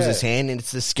literally shows Yeah. his hand, and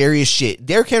it's the scariest shit.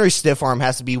 Derrick Henry's stiff arm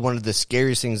has to be one of the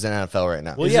scariest things in the NFL right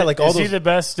now. Well, Is yeah, it- like all is he those. the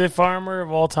best stiff armor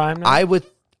of all time now?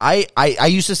 I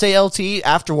used to say LT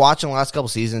after watching the last couple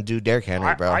seasons, dude, Derrick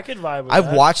Henry, bro. I could vibe with I've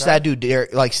that. watched Try. that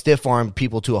dude like stiff arm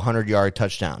people to a 100-yard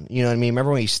touchdown. You know what I mean?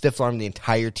 Remember when he stiff armed the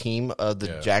entire team of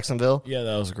the Jacksonville? Yeah,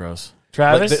 that was gross. But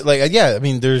Travis? yeah, I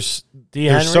mean, there's D.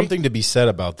 Henry? something to be said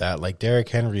about that. Like Derrick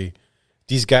Henry,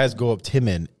 these guys go up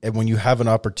timid, and when you have an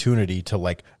opportunity to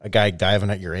like a guy diving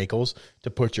at your ankles to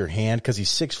put your hand because he's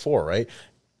 6'4", right?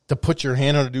 To put your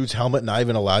hand on a dude's helmet and not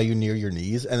even allow you near your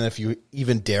knees, and if you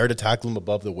even dare to tackle him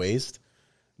above the waist,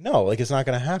 no, like it's not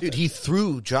going to happen. Dude, he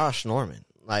threw Josh Norman.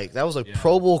 Like, that was a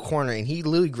Pro Bowl corner, and he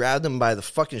literally grabbed him by the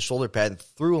fucking shoulder pad and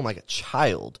threw him like a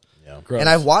child. Gross. And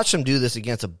I've watched him do this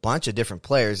against a bunch of different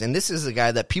players, and this is a guy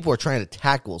that people are trying to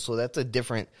tackle, so that's a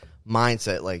different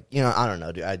mindset. Like, you know, I don't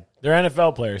know, dude. They're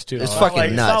NFL players, too. It's though. fucking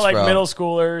It's nuts, not like bro. middle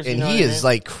schoolers. And you know he what I is mean?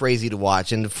 like crazy to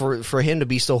watch. And for him to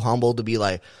be so humble, to be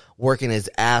like working his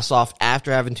ass off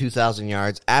after having 2,000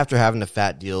 yards, after having a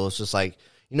fat deal, it's just like,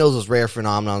 you know, those rare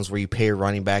phenomenons where you pay a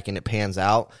running back and it pans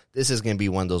out. This is going to be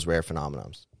one of those rare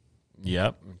phenomenons.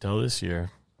 Yep, until this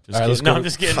year. Just All right, kidding. let's No, go I'm to-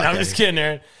 just kidding. I'm just kidding,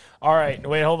 Aaron. All right,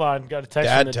 wait, hold on. Got a text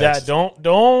Dad from the dad. text.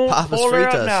 Don't Papa's pull her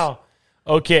up fritas. now.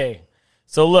 Okay,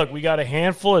 so look, we got a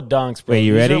handful of dunks. Bro. Wait,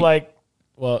 you These ready? Are like,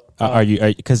 well, Are you?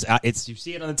 Because it's you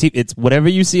see it on the TV. It's whatever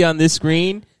you see on this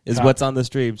screen is Yeah. what's on the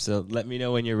stream. So let me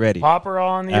know when you're ready. pop her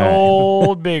on the All right.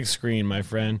 old big screen, my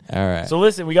friend. All right. So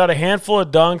listen, we got a handful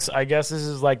of dunks. I guess this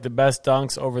is like the best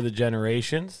dunks over the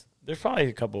generations. There's probably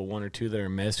a couple, one or two that are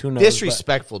missed. Who knows?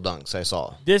 Disrespectful dunks I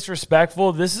saw.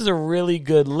 Disrespectful. This is a really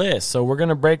good list. So we're going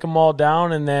to break them all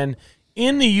down. And then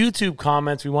in the YouTube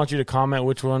comments, we want you to comment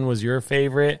which one was your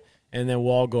favorite. And then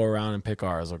we'll all go around and pick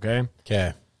ours, okay?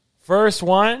 Okay. First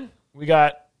one, we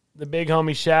got the big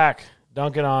homie Shaq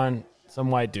dunking on some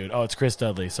white dude. Oh, it's Chris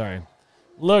Dudley. Sorry.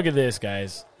 Look at this,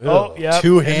 guys. Oh, yeah.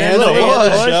 Two hands, And then, a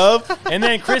look at shove. this. And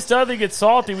then Chris Dudley gets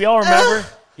salty. We all remember.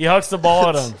 He hucks the ball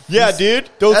at him. Yeah, dude.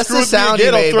 Don't That's screw the with me sound he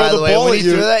again. I'll made, throw by the way. ball When at he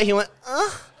you. threw that, he went,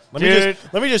 Dude.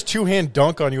 Let me just two-hand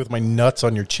dunk on you with my nuts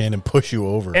on your chin and push you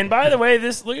over. And by the way,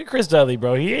 look at Chris Dudley,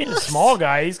 bro. He ain't a small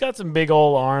guy. He's got some big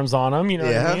old arms on him. You know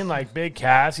what I Yeah. mean? Like big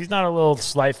calves. He's not a little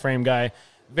slight frame guy.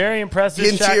 Very impressive.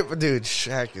 getting Shaq. cheered. Dude,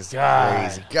 Shaq is God.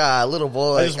 crazy. God, little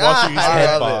boy. I just watched you use I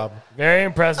head love it. bob. Very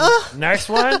impressive. Next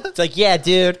one. It's like, yeah,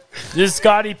 dude. This is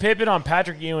Scottie Pippen on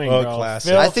Patrick Ewing, Oh, bro.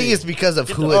 classic. I Filthy. think it's because of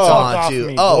who the it's fuck on, off too.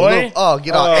 me, Oh, boy.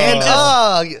 get off.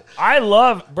 Oh. And, I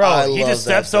love, bro. I He love just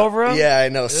that steps stuff. over him. Yeah, I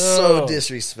know. So Ugh.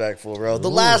 disrespectful, bro. The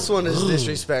last one is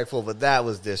disrespectful, but that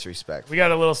was disrespectful. We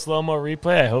got a little slow mo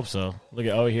replay. I hope so. Look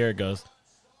at. Oh, here it goes.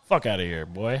 Fuck out of here,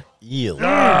 boy. Yield.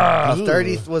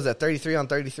 30 was that 33 on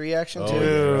 33 action too? Oh,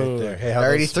 yeah, right there. Hey, how those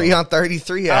 33 smell? on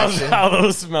 33 How's action. how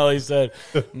those smell? He said.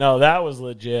 No, that was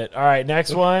legit. All right,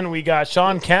 next one. We got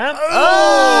Sean Kemp.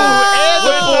 Oh,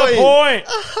 With and the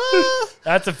point.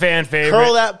 That's a fan favorite.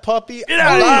 Curl that puppy. Get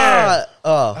out of here.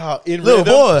 Oh, in Little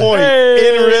rhythm. boy. Point.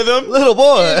 Hey. In rhythm. Little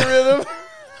boy. In rhythm.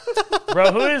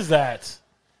 Bro, who is that?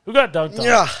 Who got dunked on?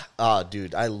 Yeah. Oh,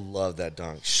 dude, I love that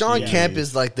dunk. Sean Yeah. Kemp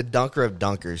is like the dunker of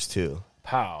dunkers too.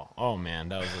 Pow. Oh, man,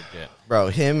 that was legit. Bro,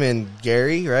 him and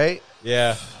Gary, right?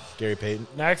 Yeah. Gary Payton.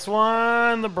 Next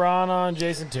one, LeBron on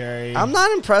Jason Terry. I'm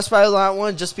not impressed by that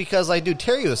one just because, like, dude,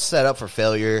 Terry was set up for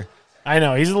failure. I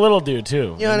know. He's a little dude,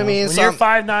 too. You know what I mean? When So you're I'm-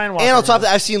 5'9", And on top of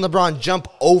that, I've seen LeBron jump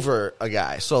over a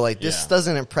guy. So, like, this Yeah.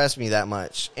 doesn't impress me that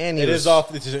much. And he It was is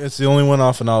off. It's the only one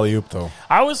off an alley oop though.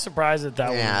 I was surprised at that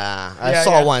one. Yeah, I Yeah,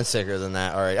 saw yeah. one sicker than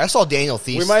that. All right, I saw Daniel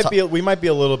Thies. We might be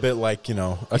a little bit like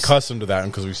accustomed to that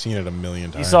because we've seen it a million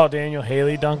You times. saw Daniel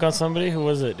Haley dunk on somebody? Who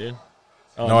was it, dude?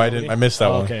 Oh, No, I nobody? didn't. I missed that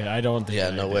Oh, one. Okay, I don't think. Yeah,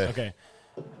 I no did. way. Okay.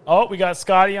 Oh, we got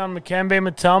Scotty on Mkembe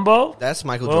Mutombo. That's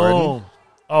Michael Boom. Jordan.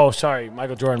 Oh, sorry,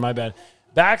 Michael Jordan. My bad.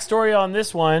 Backstory on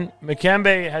this one: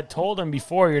 Mkembe had told him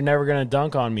before, "You're never going to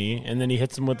dunk on me," and then he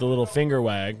hits him with the little finger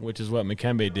wag, which is what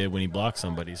Mkembe did when he blocked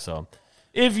somebody. So,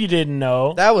 if you didn't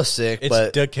know, That was sick, It's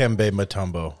but Dikembe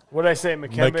Mutombo. what did I say?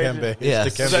 Mkembe. Dikembe. yeah,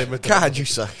 It's Dikembe Mutombo. God, you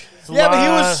suck. Yeah, but he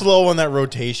was slow on that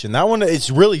rotation. That one, it's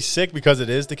really sick because it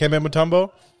is Dikembe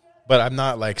Mutombo. But I'm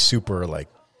not like super like.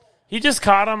 He just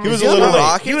caught him. He was Is he a on little the late.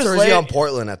 Rockets He was or is he late. on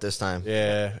Portland at this time?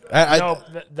 Yeah, No,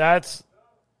 that's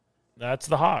That's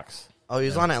the Hawks. Oh, he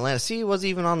was on Atlanta. See, he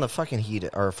wasn't even on the fucking Heat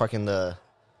or fucking the.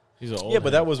 He's an old Yeah, but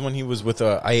head. that was when he was with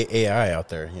AI out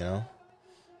there, you know?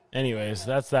 Anyways,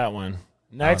 that's that one.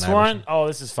 Next Allen one. Iverson. Oh,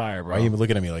 this is fire, bro. Why are you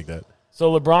looking at me like that?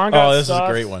 So LeBron got Oh, this is a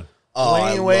stuffed. great one. Oh,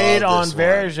 I Dwayne Wade love on this one.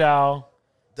 Verjao.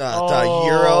 The Oh.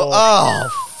 Euro. Oh,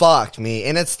 fuck me.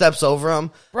 And it steps over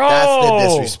him. Bro. That's the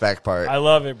disrespect part. I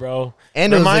love it, bro.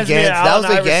 And it was Reminds me of against Allen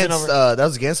Iverson over- that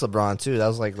was against LeBron too. That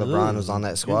was like LeBron was on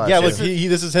that squad. Yeah, too. look,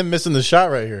 this is him missing the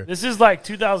shot right here. This is like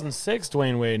 2006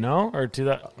 Dwayne Wade, no? Or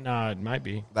 2000? No, it might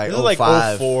be. like This is like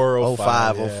 05, 04,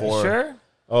 05, 05, 04. Sure?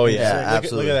 Oh, yeah. Yeah, look, look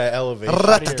absolutely. at that elevation.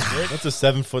 Outta here, bitch. That's a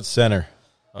 7-foot center.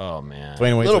 Oh, man.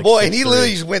 Dwayne Wade's Little like boy, and he 6'3".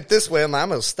 literally just went this way. I'm like, I'm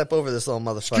gonna step over this little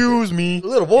motherfucker. Excuse me.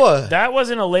 Little boy. That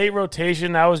wasn't a late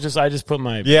rotation. That was just, I just put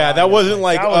my. Yeah, that wasn't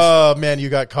like, that was- man, you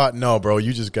got caught. No, bro,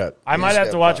 you just got. I might just have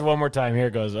got to watch caught. it one more time. Here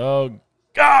it goes. Oh,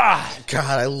 God.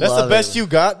 God, I love That's the best it. you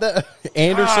got, that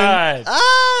Anderson. God.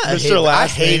 I Mr.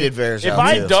 Last hated name. Verjao. If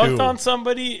I too. dunked too. on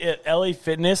somebody at LA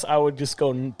Fitness, I would just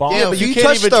go bomb. Yeah, But If you you can't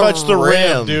touch even the touch the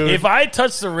rim, rim, dude. If I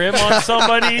touched the rim on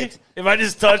somebody, if I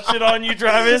just touched it on you,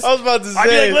 Travis, I was about to I'd be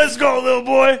say. like, let's go, little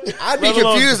boy. I'd be Let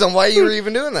alone- confused on why you were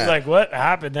even doing that. Like, what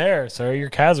happened there, sir? Your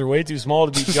calves are way too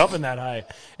small to be jumping that high.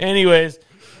 Anyways,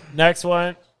 next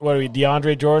one. What are we?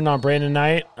 DeAndre Jordan on Brandon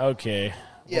Knight? Okay.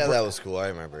 yeah, that was cool. I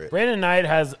remember it. Brandon Knight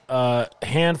has a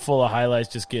handful of highlights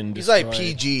just getting He's destroyed. like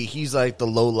PG. He's like the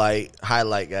low light,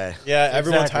 highlight guy. Yeah,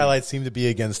 everyone's Exactly. highlights seem to be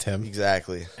against him.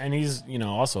 Exactly. And he's,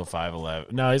 also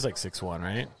 5'11". No, he's like 6'1",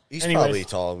 right? He's Anyways, probably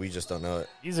tall. We just don't know it.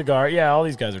 He's a guard. Yeah, all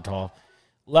these guys are tall.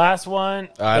 Last one,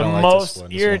 I the don't like most this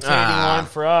one. This irritating one's- one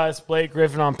for us, Blake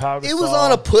Griffin on Pau Gasol. It was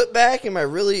on a putback. Am I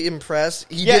really impressed?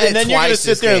 He Yeah, did it and then you're twice going to sit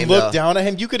this there and game, look though. down at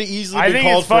him. You could have easily I been think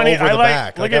called it's funny. for over I the like-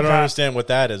 back. look Like, I at don't that. understand what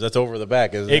that is. That's over the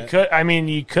back, isn't it? It could. I mean,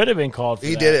 you could have been called for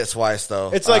He that. did it twice,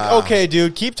 though. It's like, okay,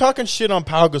 dude, keep talking shit on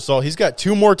Pau Gasol. He's got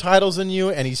 2 more titles than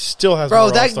you, and he still has Bro,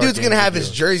 more that All-Star dude's going to games have than his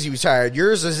you. jersey retired.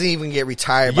 Yours doesn't even get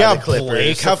retired by Yeah, the Clippers.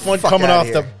 Blake, So have fun fuck coming outta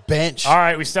off the here. bench. All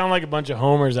right, we sound like a bunch of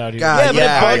homers out here. God, Yeah, but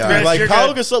Yeah, it bugs yeah. me. Chris, Like, you're Pau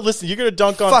good. Gasol, listen, you're going to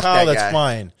dunk on Fuck Pau, that that's guy.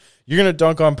 fine. You're going to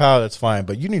dunk on Pau, that's fine.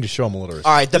 But you need to show him a little respect.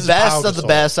 All right, the This is Pau best of the Gasol.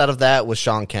 best out of that was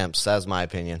Sean Kemp's. That's my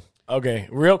opinion. Okay,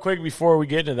 real quick before we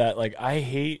get into that, like I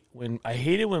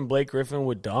hated when Blake Griffin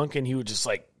would dunk and he would just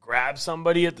like grab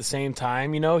somebody at the same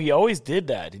time. He always did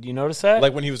that. Did you notice that?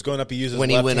 Like when he was going up, he used his When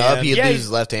he left went hand. up, he'd Yeah, lose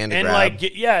his left hand to and grab. like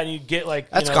and you'd get like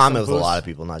That's some common with a boost. lot of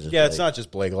people, not just Yeah, Blake. it's not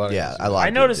just Blake. A lot of Yeah, guys a lot. I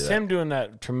of people noticed do that. him doing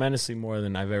that tremendously more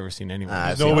than I've ever seen anyone.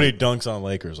 I've do. seen Nobody dunks on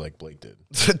Lakers like Blake did.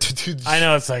 Dude, I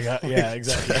know it's like yeah,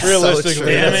 exactly. Realistically, true.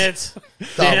 Damn yes. it!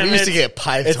 dog, Damn we used to it. get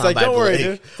piped It's on like, by don't worry, Blake.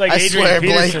 dude. It's like I Adrian swear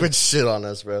Blake Peterson. would shit on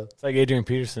us, bro. It's like Adrian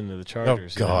Peterson to the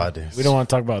Chargers. Oh, God. We don't want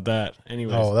to talk about that.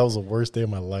 Anyways, Oh, that was the worst day of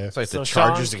my life. It's like So the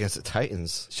Chargers Sean- against the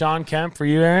Titans. Sean Kemp for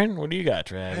you, Aaron. What do you got,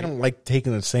 Trav? I don't like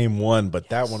taking the same one, but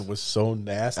that one was so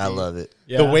nasty. I love it.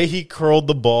 Yeah. The way he curled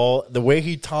the ball, the way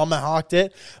he tomahawked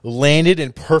it, landed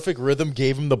in perfect rhythm,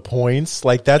 gave him the points.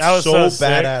 Like, that's That was so so sick.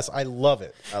 badass. I love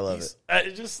it. I love it.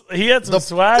 He had some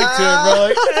swag to it, bro.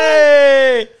 Like,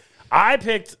 hey, I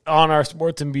picked on our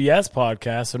Sports and BS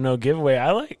podcast, so no giveaway.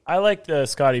 I like the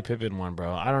Scottie Pippen one,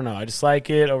 bro. I don't know. I just like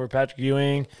it over Patrick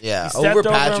Ewing. Yeah, He stepped over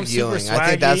him, Patrick super Ewing. I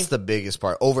think that's swaggy. the biggest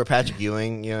part. Over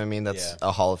PatrickEwing, you know what I mean? That's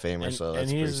a Hall of Famer, so that's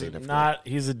and pretty he's significant.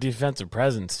 he's a defensive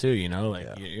presence too, Like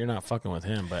you're not fucking with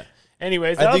him. But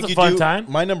anyways, I that think was a you fun do. time.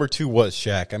 My number 2 was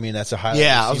Shaq. I mean, that's a highlight.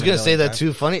 Yeah, we've I was seen going a to say million that times.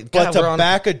 too. Funny. But God, we're to on-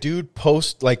 back a dude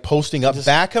posting up,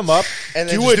 back him up, And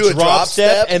then do just a do a drop drop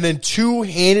step, step. and then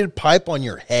 2-handed pipe on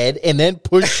your head, and then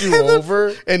push you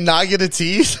over. and not get a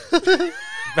tease.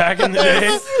 Back in the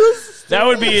day, that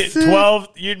would be 12.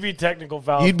 You'd be technical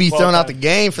foul. You'd be 12 thrown out the times.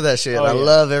 game for that shit. Oh, I yeah.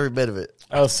 love every bit of it.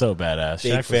 That was so badass.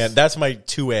 Big Shaq fan. was- That's my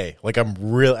 2A. Like,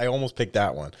 I almost picked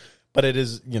that one, but it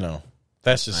is,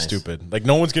 that's just stupid. Like,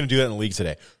 no one's going to do that in the league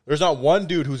today. There's not one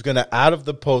dude who's going to, out of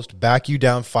the post, back you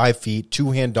down 5 feet,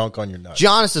 2-hand dunk on your nuts.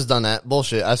 Giannis has done that.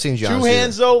 Bullshit. I've seen Giannis. 2 do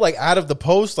hands, that. though, like, out of the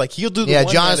post, like, he'll do the Yeah,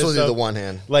 one-handed Giannis will do stuff. the one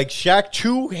hand. Like, Shaq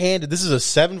 2-handed. This is a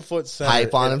 7-foot center.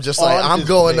 Hype on and him, just like, on I'm his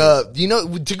going face. up.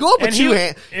 To go up with And two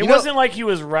hands. it wasn't like he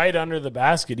was right under the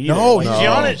basket either. No, Like, no.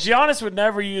 Giannis would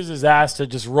never use his ass to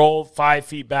just roll 5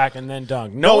 feet back and then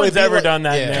dunk. No, No, one's it'd be ever like- done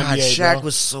that in the yeah. God, NBA, Shaq bro.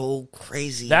 was so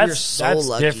crazy. That's- You're so that's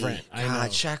lucky. different. I know. God,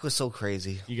 Shaq was so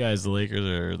crazy. You guys, the Lakers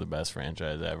are the best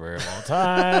franchise ever of all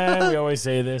time. We always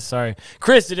say this. Sorry.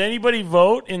 Chris, did anybody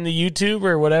vote in the YouTube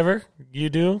or whatever you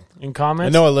do in I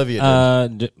comments? know Olivia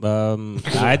did.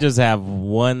 I just have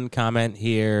one comment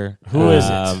here. Who is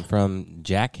it? From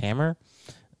Jack Hammer.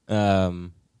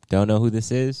 Don't know who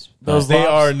this is. Those They lobs-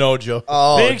 are no joke.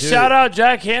 Oh, Big dude. shout out,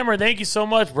 Jack Hammer. Thank you so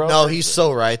much, bro. No, he's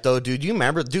so right though, dude. You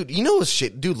remember, dude? You know what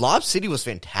shit, dude? Lob City was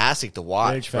fantastic to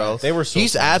watch, Big bro. facts. They were so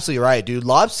He's fun. absolutely right, dude.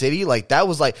 Lob City, like that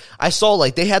was like I saw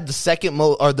like they had the second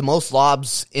most or the most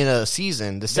lobs in a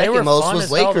season. The were second most fun was as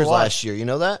hell to Lakers watch. last year. You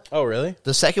know that? Oh, really?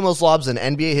 The second most lobs in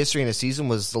NBA history in a season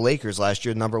was the Lakers last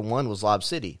year. Number one was Lob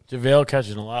City. JaVale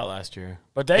catching a lot last year.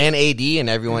 But they, And AD and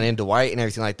everyone in Dwight and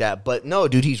everything like that. But no,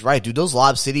 dude, he's right, dude. Those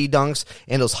Lob City dunks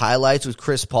and those highlights with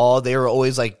Chris Paul, they were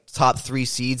always like top 3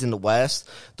 seeds in the West.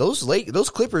 Those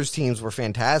Clippers teams were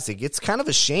fantastic. It's kind of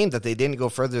a shame that they didn't go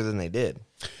further than they did.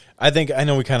 I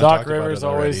know we kind of Doc talked Rivers about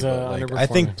it always, already, but, underperforming. I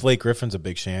think Blake Griffin's a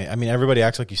big shame. I mean, everybody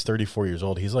acts like he's 34 years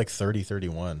old. He's like 30,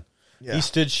 31. Yeah. He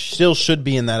still should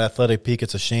be in that athletic peak.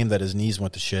 It's a shame that his knees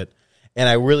went to shit. And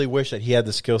I really wish that he had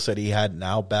the skill set he had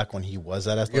now back when he was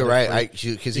at athletic. You're right.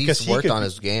 peak. Because Because he's he worked could on be-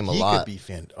 his game a he lot.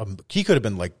 He could have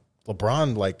been like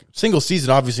LeBron, like single season,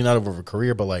 obviously not over a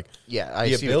career, but like Yeah, I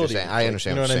the see what you're ability. saying. I like,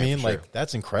 understand You know what what I you're mean? saying, for Like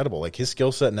that's incredible. Like his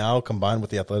skill set now combined with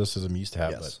the athleticism he used to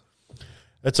have. Yes. But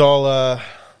it's all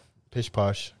pish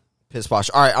posh. Piss posh.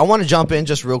 All right, I want to jump in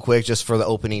just real quick, just for the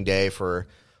opening day for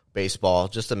baseball,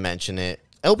 just to mention it.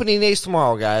 Opening day is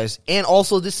tomorrow, guys. And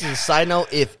also, this is a side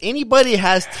note. If anybody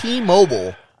has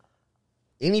T-Mobile,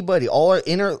 anybody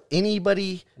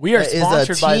We are that is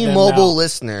sponsored a by them T-Mobile now.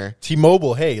 listener,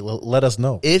 T-Mobile, hey, let us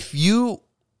know. if you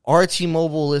are a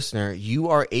T-Mobile listener, you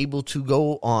are able to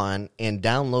go on and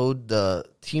download the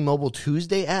T-Mobile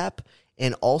Tuesday app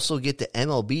and also get the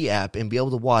MLB app and be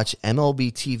able to watch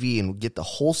MLB TV and get the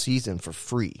whole season for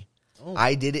free.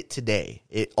 I did it today.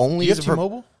 It only You is have a per-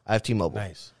 T-Mobile? I have T-Mobile.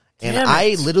 Nice. And Damn I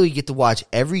it. literally get to watch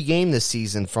every game this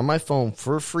season from my phone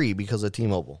for free because of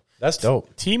T-Mobile. That's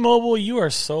dope. T-Mobile, you are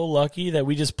so lucky that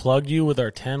we just plugged you with our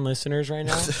 10 listeners right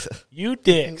now. You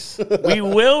dicks. We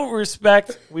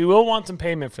will want some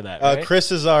payment for that, right?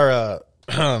 Chris is our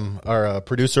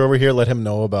producer over here. Let him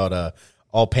know about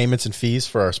all payments and fees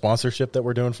for our sponsorship that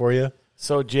we're doing for you.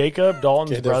 So Jacob,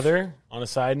 Dalton's Okay, brother, on a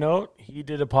side note, he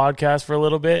did a podcast for a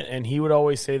little bit, and he would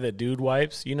always say that dude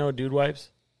wipes. You know dude wipes?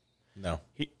 No.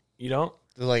 You don't?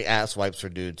 They're like ass wipes for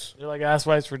dudes. They're like ass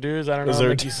wipes for dudes. I don't know. Is there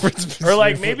a Like you- difference or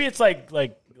like between- maybe it's like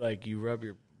you rub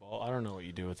your ball. I don't know what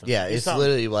you do with them. Yeah, it's something.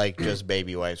 literally like just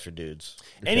baby wipes for dudes.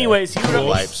 Anyways, he would, Cool always,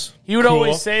 wipes. he would Cool.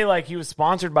 always say like he was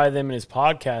sponsored by them in his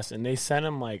podcast, and they sent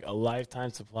him like a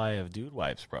lifetime supply of dude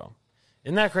wipes, bro.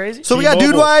 Isn't that crazy? So we got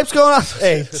T-Mobile. dude wipes going on.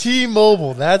 Hey,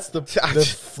 T-Mobile, that's the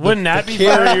Wouldn't that be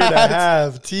carrier fun? to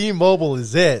have. T-Mobile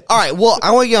is it. All right, well, I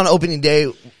want to get on opening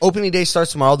day. Opening day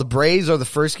starts tomorrow. The Braves are the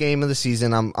first game of the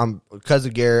season. I'm because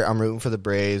of Garrett, I'm rooting for the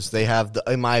Braves. They have,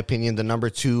 in my opinion, the number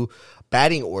 2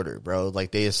 batting order, bro. Like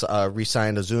they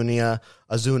re-signed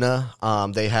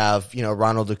Azuna. They have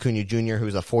Ronald Acuna Jr.,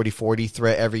 who's a 40-40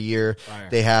 threat every year. Fire.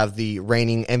 They have the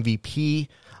reigning MVP.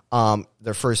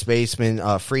 Their first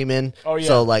baseman, Freeman. Oh, yeah.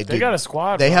 So like They got a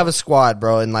squad, They bro. have a squad,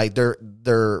 bro, and like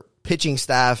their pitching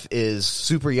staff is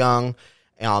super young.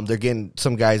 They're getting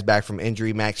some guys back from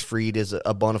injury. Max Fried is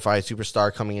a bona fide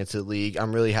superstar coming into the league.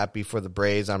 I'm really happy for the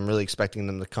Braves. I'm really expecting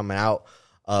them to come out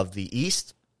of the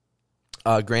East.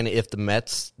 Granted, if the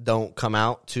Mets don't come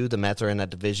out too, the Mets are in that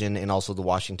division, and also the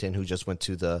Washington, who just went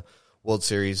to the World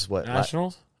Series.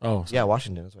 Nationals? Oh, Yeah,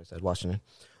 Washington. That's what I said. Washington.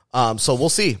 So we'll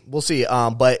see.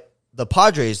 But the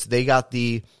Padres, they got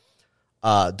the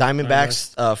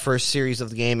Diamondbacks first series of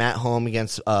the game at home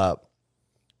against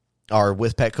or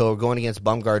with Petco, going against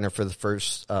Bumgarner for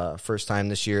the first time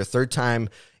this year, third time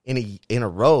in a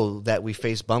row that we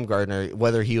faced Bumgarner,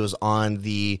 whether he was on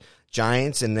the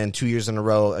Giants and then 2 years in a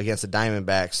row against the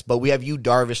Diamondbacks. But we have Yu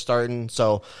Darvish starting,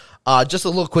 so. Just a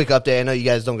little quick update. I know you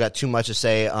guys don't got too much to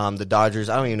say. The Dodgers,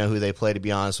 I don't even know who they play, to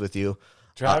be honest with you.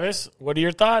 Travis, what are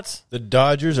your thoughts? The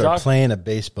Dodgers are Doc- playing a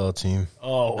baseball team.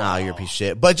 Oh, Nah, you're a piece of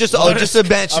shit. But just to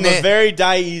mention I'm it. a very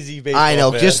die-easy baseball I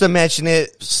know. fan. Just to mention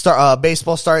it,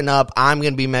 baseball starting up. I'm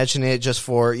going to be mentioning it just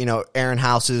for Aaron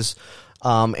House's,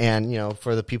 and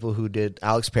for the people who did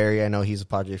Alex Perry. I know he's a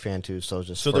Padre fan too. So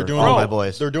just So for they're doing all my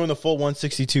boys. They're doing the full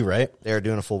 162, right? They're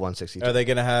doing a full 162. Are they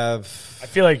going to have? I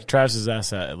feel like Travis has asked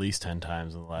that at least 10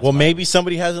 times in the last. Well, 5 maybe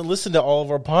somebody hasn't listened to all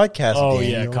of our podcasts. Oh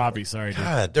Daniel. yeah, copy. Sorry, dude.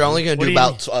 God. They're only going to What do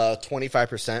do you about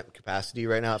 25% capacity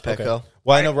right now at Petco. Okay.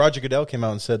 Well, I know Roger Goodell came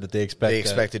out and said that they expect. They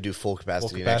expect to do full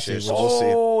capacity, full next year. capacity, So we'll see.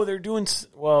 Oh, they're doing.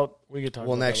 Well, we could talk.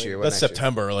 Well, about next that year. later. that's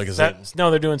September. Like, is that? No,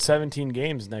 they're doing 17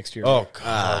 games next year. Oh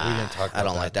God, we didn't talk. About I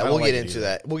don't like that. I We'll don't get like it into either.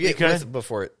 that. We'll get Okay. with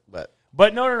before it, but.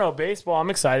 But no. Baseball,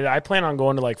 I'm excited. I plan on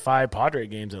going to like 5 Padre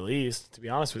games at least, to be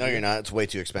honest with No, you. you're not. It's way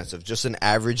too expensive. Just an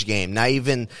average game. Not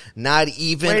even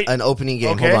Wait. an opening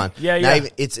game. Okay. Hold on. Yeah, Not yeah. even,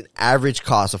 it's an average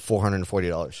cost of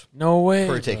 $440 No way.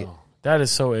 per ticket. bro. That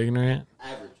is so ignorant.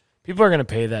 People are going to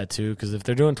pay that too because if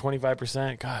they're doing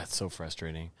 25%, God, it's so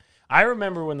frustrating. I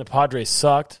remember when the Padres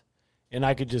sucked and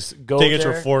I could just go Tickets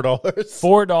there. were $4.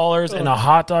 $4 and a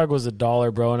hot dog was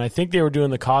 $1, bro. And I think they were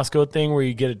doing the Costco thing where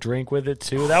you get a drink with it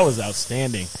too. That was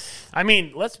outstanding. I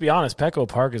mean, let's be honest. Petco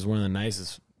Park is one of the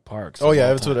nicest parks. Oh, of yeah, all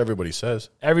that's time. what everybody says.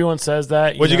 Everyone says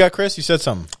that. What you know. got, Chris? You said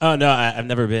something. Oh no, I've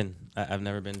never been. I've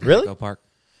never been to Really? Petco Park.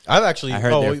 I've actually. I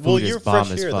heard their food is you're bomb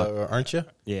fresh as here, fuck. though, aren't you?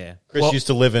 Yeah. Chris used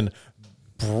to live in,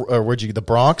 where'd you get the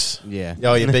Bronx? Yeah.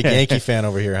 Oh, you're a big Yankee fan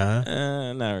over here,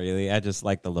 huh? Not really. I just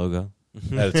like the logo.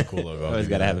 That's a cool logo. Always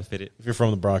got to have it fitted. If you're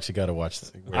from the Bronx, you got to watch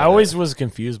this. I always was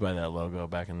confused by that logo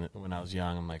back when I was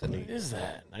young. I'm like, what is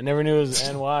that? I never knew it was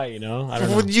NY, you know? I don't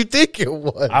know. What did you think it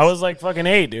was? I was like fucking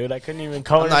 8, dude. I couldn't even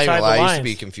color I'm not even inside the gonna lie. I lines. used to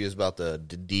be confused about the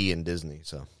D in Disney.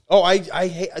 So Oh, I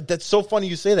hate. That's so funny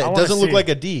you say that. I It wanna doesn't look see. like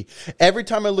a D. Every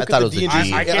time I look thought at it the was D a and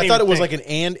G. D, I I can't thought it even was think. like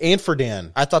an and for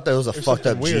Dan. I thought that was a fucked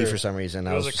up weird. G for some reason.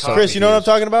 I was was a so car. Chris, you know what I'm confused.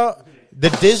 talking about? The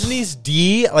Disney's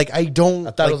D, like I don't.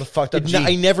 I thought it like, was a fucked up G.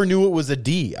 I never knew it was a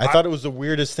D. I thought it was the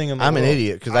weirdest thing in the I'm world. an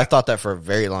idiot because I thought that for a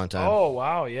very long time. Oh,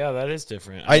 wow. Yeah, that is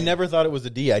different. I never thought it was a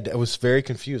D. I was very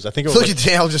confused. I think it was Look like, at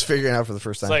Daniel just figuring it out for the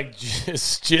first time. It's like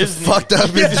just Disney. fucked up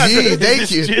is G. Thank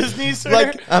you. Disney, sir.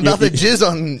 Like, I'm about to jizz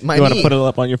on my You want to knee. put it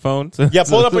up on your phone? yeah,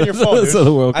 pull it up on your phone, dude. so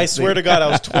the world I can swear see. to God, I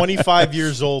was 25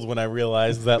 years old when I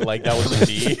realized that like that was a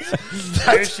D.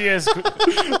 There she is.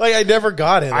 Like I never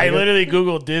got it. I Like, literally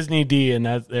Googled Disney D, and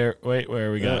that's there. Wait,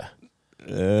 where we go?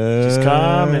 Just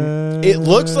come and. it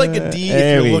looks like a D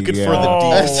There if we you're looking go. for the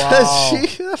Oh,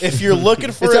 D. wow. If you're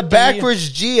looking for It's a D, backwards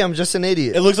G. I'm just an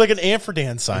idiot. it looks like an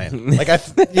Amsterdam sign. Like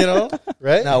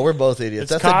right? No, we're both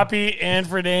idiots. It's That's copy and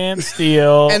for Dan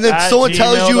Steele. and then at someone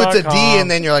tells you it's a D, gmail.com.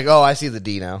 and then you're like, "Oh, I see the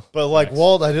D now." But like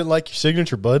Walt, I didn't like your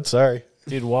signature, bud. Sorry.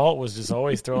 Dude, Walt was just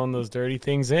always throwing those dirty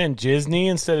things in. Disney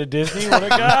instead of Disney. What a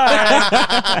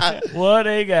guy. What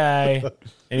a guy.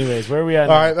 Anyways, where are we at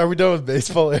All now? right, are we done with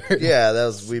baseball? Eric?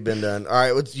 Yeah, we've been done. All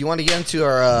right, you want to get into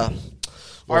our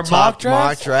Our top mock dress?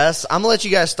 Mock dress. I'm gonna let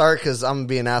you guys start because I'm gonna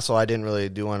be an asshole. I didn't really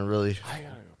do one really.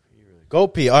 Go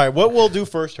pee. All right, what we'll do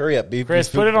first? Hurry up, Chris,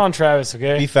 put it on Travis,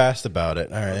 okay? Be fast about it.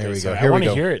 All right, there we go. Sorry, Here I we want go.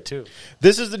 to hear it, too.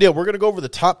 This is the deal. We're going to go over the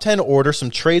top 10 order, some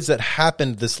trades that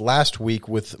happened this last week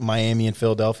with Miami and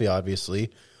Philadelphia, obviously.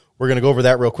 We're going to go over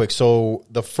that real quick. So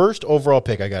the first overall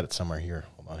pick, I got it somewhere here.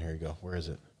 Hold on, here you go. Where is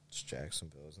it? It's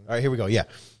Jacksonville. Isn't it? All right, here we go. Yeah.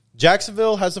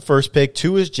 Jacksonville has the first pick.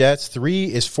 2 is Jets. 3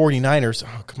 is 49ers.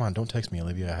 Oh, come on. Don't text me,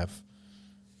 Olivia. I have.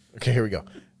 Okay, here we go.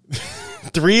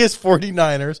 3 is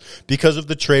 49ers. Because of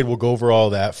the trade, we'll go over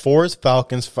all that. 4 is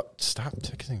Falcons. Stop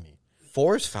texting me.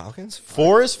 4 is Falcons.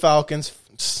 4 is Falcons.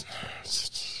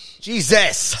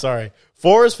 Jesus. Sorry.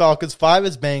 4 is Falcons. 5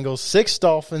 is Bengals. 6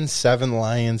 Dolphins. 7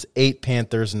 Lions. 8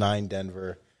 Panthers. 9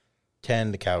 Denver.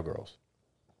 10 the Cowgirls.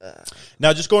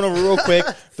 Now, just going over real quick,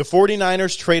 the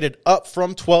 49ers traded up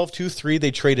from 12 to 3.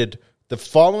 They traded the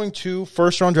following 2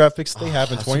 first-round draft picks they have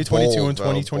in that's 2022 bold, and bro,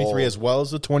 2023, bold. as well as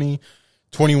the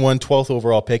 2021 12th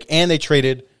overall pick. And they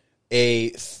traded a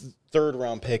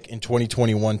third-round pick in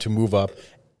 2021 to move up.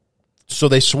 So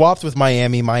they swapped with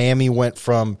Miami. Miami went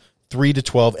from 3 to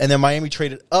 12, and then Miami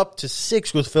traded up to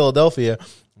 6 with Philadelphia.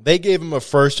 They gave them a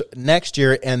first next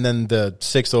year and then the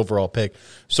 6th overall pick.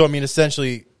 So, I mean,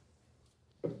 essentially,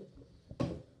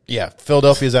 yeah,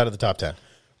 Philadelphia's out of the top 10,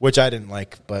 which I didn't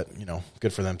like, but, you know,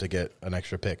 good for them to get an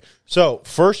extra pick. So,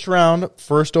 first round,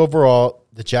 first overall,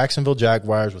 the Jacksonville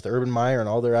Jaguars with Urban Meyer and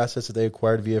all their assets that they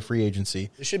acquired via free agency.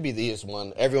 This should be the easiest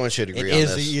one. Everyone should It agree on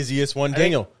is this. the easiest one. I think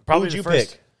Daniel, probably who would you the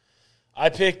first. pick? I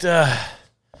picked,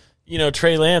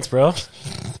 Trey Lance, bro.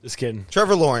 Just kidding.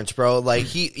 Trevor Lawrence, bro.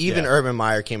 Like Yeah. Urban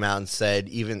Meyer came out and said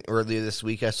even earlier this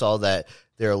week I saw that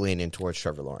they're leaning towards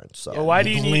Trevor Lawrence. So But why do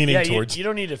you need? Leaning Yeah, towards- you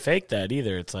don't need to fake that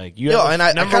either. It's like you. no, have and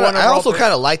I number one overall also pick.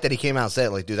 kind of like that he came out and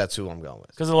said like, dude, that's who I'm going with.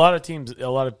 Because a lot of teams, NFL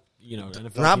Not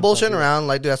teams bullshitting don't do around.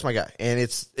 Like, dude, that's my guy. And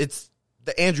it's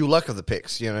the Andrew Luck of the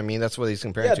picks. You know what I mean? That's what he's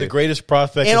comparing Yeah, to. the greatest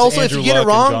prospect. and is also, Andrew if you get Luck it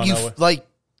wrong, and you John Elway. like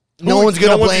no one's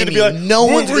gonna no one's blame gonna be you. like, No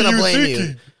 "What one's were gonna you blame you.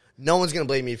 thinking?" No one's gonna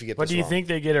blame you if you get. But this do you wrong. think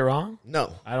they get it wrong?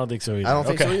 No, I don't think so either. I don't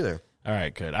think Okay. so either. All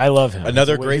right, good. I love him.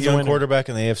 Another He's a- great he's a young winner. quarterback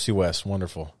in the AFC West.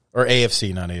 Wonderful. Or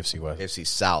AFC, not AFC West. AFC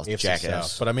South, AFC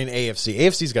jackass. South. But I mean AFC.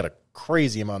 AFC's got a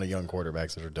crazy amount of young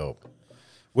quarterbacks that are dope.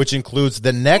 Which includes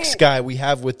the next guy we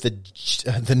have with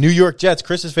the New York Jets,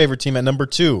 Chris's favorite team at number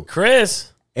 2.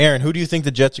 Chris. Aaron, who do you think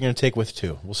the Jets are going to take with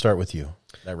 2? We'll start with you.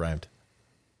 That rhymed.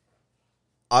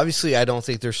 Obviously, I don't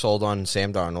think they're sold on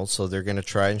Sam Darnold, so they're going to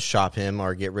try and shop him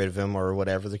or get rid of him or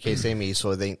whatever the case may be.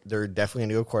 So they're definitely going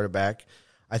to go quarterback.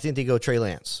 I think they go Trey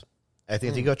Lance. I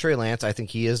think they go Trey Lance. I think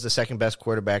he is the second best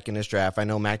quarterback in this draft. I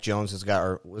know Mac Jones has got,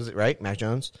 or was it right? Mac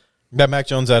Jones? That Mac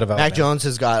Jones out of Alabama. Mac Jones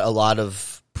has got a lot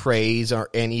of praise,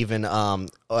 and even out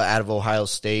of Ohio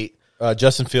State.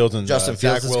 Justin Fields and Justin Zach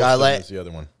Fields is Wilson guy like- is the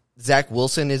other one. Zach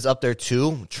Wilson is up there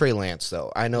too. Trey Lance,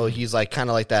 though. I know he's like kind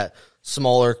of like that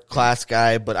smaller class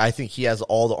guy, but I think he has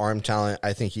all the arm talent.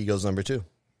 I think he goes number 2.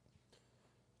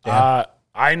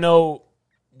 I know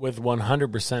with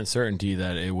 100% certainty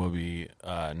that it will be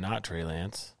not Trey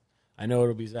Lance. I know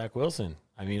it'll be Zach Wilson.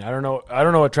 I mean, I don't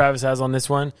know what Travis has on this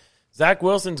one. Zach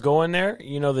Wilson's going there.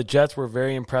 You know, the Jets were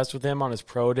very impressed with him on his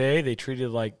pro day. They treated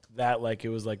like it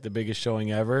was like the biggest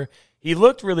showing ever. He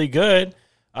looked really good.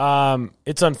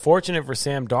 It's unfortunate for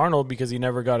Sam Darnold because he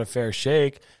never got a fair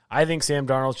shake. I think Sam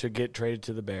Darnold should get traded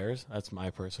to the Bears. That's my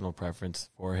personal preference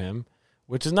for him,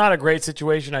 which is not a great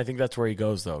situation. I think that's where he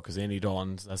goes, though, because Andy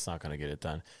Dalton's, that's not going to get it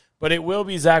done. But it will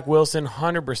be Zach Wilson,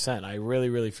 100%. I really,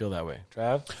 really feel that way.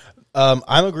 Trav?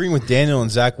 I'm agreeing with Daniel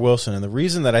and Zach Wilson, and the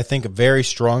reason that I think very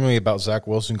strongly about Zach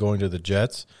Wilson going to the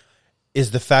Jets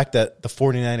is the fact that the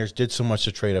 49ers did so much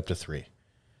to trade up to 3.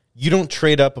 You don't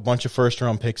trade up a bunch of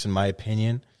first-round picks, in my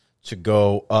opinion, to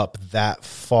go up that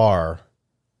far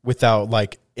without,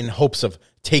 like, in hopes of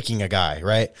taking a guy,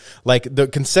 right? Like, the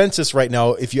consensus right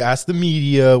now, if you ask the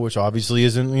media, which obviously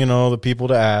isn't, the people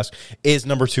to ask, is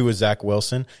number 2 is Zach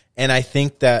Wilson. And I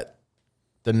think that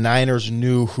the Niners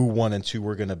knew who 1 and 2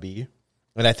 were going to be.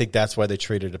 And I think that's why they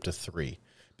traded up to 3.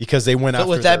 Because they went after But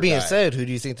with that their being guy. said, who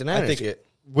do you think the Niners get?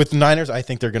 With the Niners, I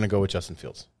think they're going to go with Justin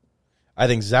Fields. I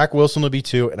think Zach Wilson will be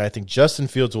 2, and I think Justin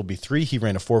Fields will be 3. He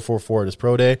ran a 4.44 at his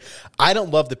pro day. I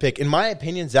don't love the pick. In my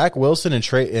opinion, Zach Wilson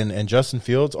and Justin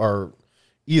Fields are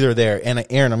either there. And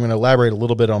Aaron, I'm going to elaborate a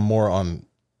little bit more on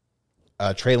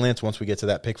Trey Lance once we get to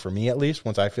that pick for me, at least,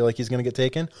 once I feel like he's going to get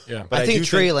taken. Yeah. But I think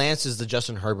Trey Lance is the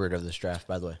Justin Herbert of this draft,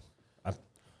 by the way.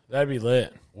 That'd be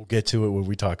lit. We'll get to it when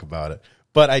we talk about it.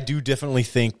 But I do definitely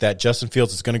think that Justin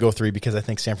Fields is going to go 3 because I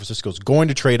think San Francisco is going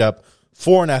to trade up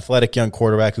for an athletic young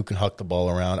quarterback who can huck the ball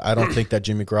around. I don't think that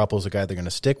Jimmy Garoppolo is a guy they're going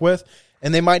to stick with,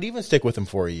 and they might even stick with him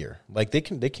for a year. Like they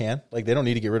can. Like they don't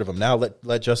need to get rid of him now.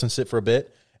 Let Justin sit for a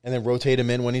bit and then rotate him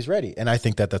in when he's ready. And I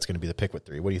think that that's going to be the pick with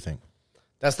 3. What do you think?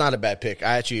 That's not a bad pick.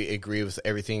 I actually agree with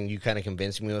everything. You kind of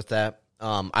convinced me with that.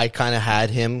 I kind of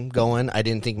had him going. I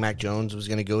didn't think Mac Jones was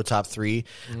going to go top 3.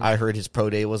 I heard his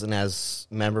pro day wasn't as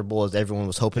memorable as everyone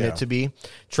was hoping it to be.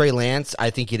 Trey Lance, I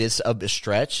think it is a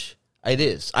stretch. It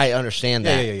is. I understand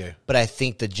that. Yeah. But I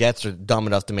think the Jets are dumb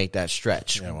enough to make that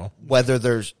stretch. Yeah, well.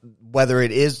 Whether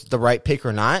it is the right pick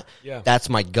or not, Yeah. that's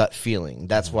my gut feeling.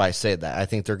 That's why I say that. I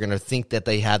think they're going to think that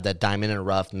they have that diamond in the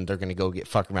rough and they're going to go get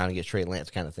fuck around and get Trey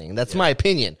Lance kind of thing. That's my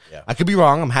opinion. Yeah. I could be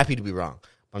wrong. I'm happy to be wrong.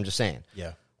 I'm just saying.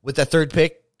 Yeah. With that third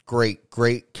pick, great.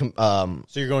 So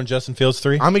you're going Justin Fields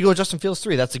 3? I'm going to go with Justin Fields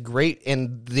 3. That's a great,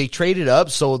 and they traded up.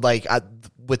 So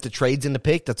with the trades in the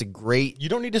pick, that's a great, You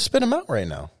don't need to spit him out right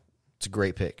now. it's a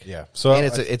great pick. Yeah. So And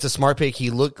it's a smart pick. He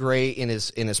looked great in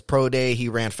his pro day. He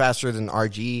ran faster than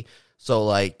RG.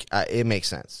 So it makes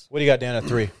sense. what do you got down at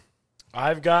 3?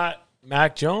 I've got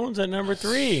Mac Jones at number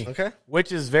 3. Okay.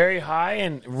 Which is very high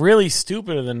and really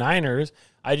stupid of the Niners.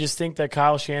 I just think that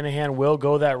Kyle Shanahan will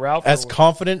go that route. As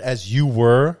confident as you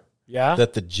were yeah.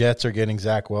 that the Jets are getting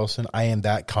Zach Wilson, I am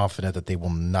that confident that they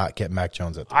will not get Mac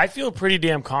Jones at 3. I feel pretty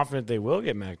damn confident they will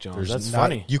get Mac Jones. That's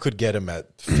funny. You could get him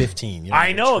at 15. You don't I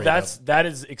need to know trade up. that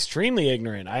is extremely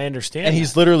ignorant. I understand. And that.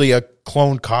 he's literally a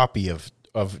cloned copy of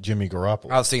Jimmy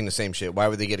Garoppolo. I was thinking the same shit. Why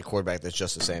would they get a quarterback that's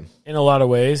just the same? in a lot of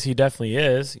ways, he definitely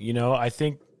is. I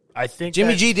think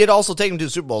Jimmy that- G did also take him to the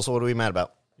Super Bowl, so what are we mad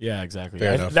about? Yeah, exactly.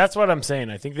 Fair enough. That's what I'm saying.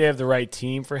 I think they have the right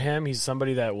team for him. He's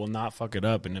somebody that will not fuck it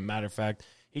up. And as a matter of fact,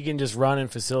 he can just run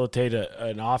and facilitate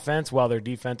an offense while their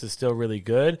defense is still really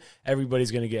good.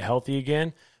 Everybody's going to get healthy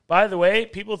again. By the way,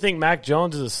 people think Mac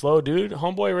Jones is a slow dude.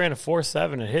 Homeboy ran a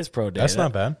 4.7 at his pro day. That's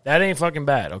not bad. That ain't fucking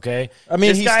bad, okay? I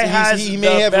mean, This guy has he the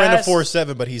may have ran a best-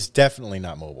 4.7, but he's definitely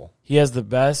not mobile. He has the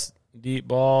best deep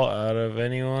ball out of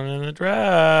anyone in the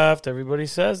draft. Everybody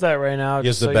says that right now. He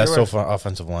has just the so best you're aware.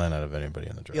 offensive line out of anybody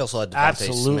in the draft. He also had Devontae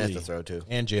Absolutely. Smith to throw to.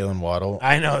 And Jalen Waddle.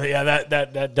 I know. Yeah,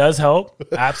 that does help.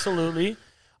 Absolutely.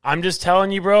 I'm just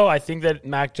telling you, bro. I think that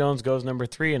Mac Jones goes number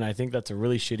 3, and I think that's a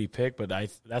really shitty pick. But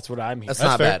that's what I'm hearing. That's That's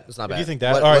not fair. bad. It's not If bad. you think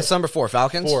that- What- all right. what's number 4?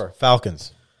 Falcons? 4,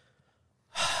 Falcons.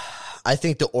 I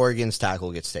think the Oregon's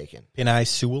tackle gets taken. Penei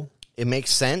Sewell. It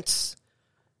makes sense.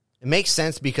 It makes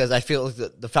sense because I feel like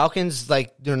the Falcons,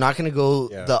 they're not going to go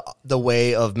the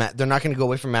way of Matt. They're not going to go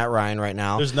away from Matt Ryan right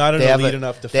now. There's not an They have elite a-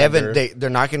 enough They haven't. defender. They're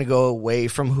not going to go away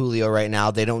from Julio right now.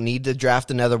 They don't need to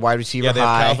draft another wide receiver Yeah, they have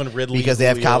high Calvin Ridley, because they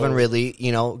have Julio. Calvin Ridley.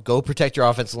 Go protect your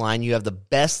offensive line. You have the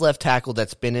best left tackle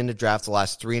that's been in the draft the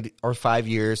last 3 or 5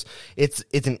 years. It's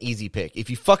an easy pick.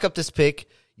 If you fuck up this pick,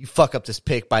 you fuck up this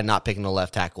pick by not picking the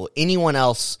left tackle. Anyone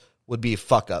else would be a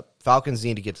fuck up. Falcons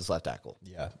need to get this left tackle.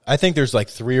 Yeah. I think there's like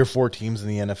 3 or 4 teams in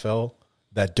the NFL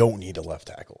that don't need a left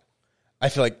tackle. I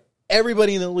feel like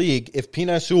everybody in the league, if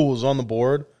Penei Sewell was on the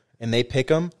board and they pick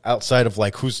him outside of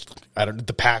like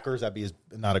the Packers, that'd be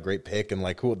not a great pick, and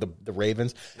like the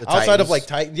Ravens. Outside of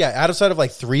like outside of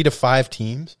like 3 to 5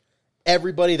 teams,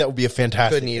 everybody that would be a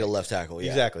fantastic. Could need a left tackle,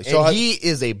 yeah. Exactly. So he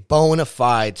is a bona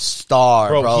fide star,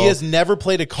 bro. He has never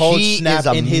played a college snap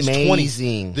in his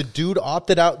amazing. 20s. The dude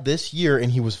opted out this year,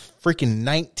 and he was freaking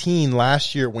 19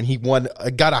 last year when he got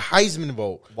a Heisman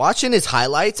vote. Watching his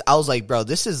highlights, I was like, bro,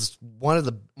 this is one of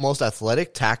the most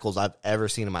athletic tackles I've ever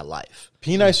seen in my life.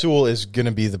 Penei Sewell is going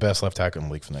to be the best left tackle in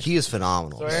the league for next year. He is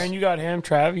phenomenal. So, Aaron, you got him.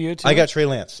 Trav, you too? I got Trey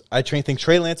Lance. I think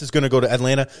Trey Lance is going to go to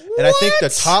Atlanta. And I think the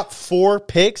top 4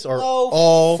 picks are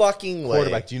all fucking way.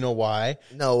 quarterback. Do you know why?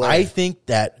 No way. I think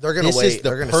that They're gonna wait.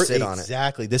 They're gonna sit on it.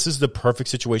 Exactly. This is the perfect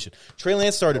situation. Trey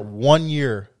Lance started 1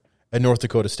 year at North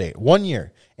Dakota State. 1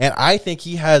 year. And I think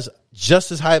he has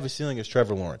just as high of a ceiling as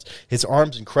Trevor Lawrence. His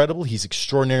arm's incredible. He's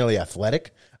extraordinarily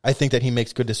athletic. I think that he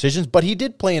makes good decisions, but he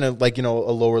did play in a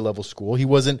lower level school. He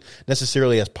wasn't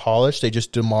necessarily as polished. They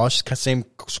just demolished same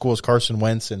school as Carson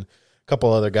Wentz and a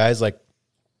couple other guys. Like,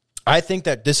 I think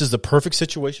that this is the perfect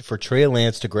situation for Trey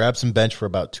Lance to grab some bench for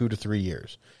about 2 to 3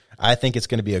 years. I think it's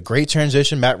going to be a great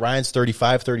transition. Matt Ryan's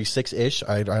 35, 36-ish.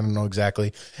 I don't know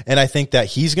exactly. And I think that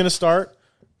he's going to start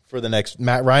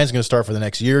Matt Ryan's going to start for the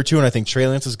next year or two, and I think Trey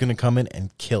Lance is going to come in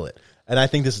and kill it. And I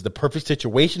think this is the perfect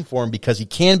situation for him because he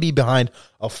can be behind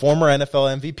a former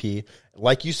NFL MVP.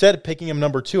 Like you said, picking him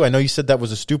number 2. I know you said that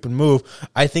was a stupid move.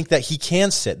 I think that he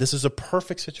can sit. This is a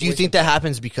perfect situation. Do you think that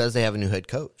happens because they have a new head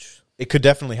coach? It could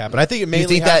definitely happen. I think it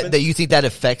mainly happens. You think that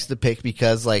affects the pick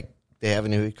because like they have a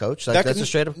new head coach? Like, that's a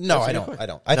straight up. No, I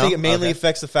don't. I think it mainly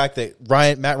affects the fact that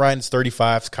Matt Ryan's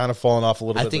 35, is kind of falling off a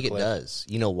little bit. I think it does.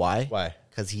 You know why? Why?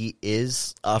 Because he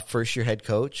is a first-year head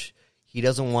coach. He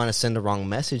doesn't want to send the wrong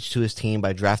message to his team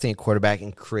by drafting a quarterback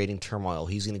and creating turmoil.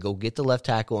 He's going to go get the left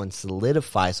tackle and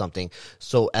solidify something.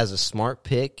 So as a smart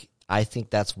pick, I think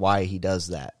that's why he does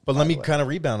that. But let me kind of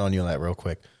rebound on you on that real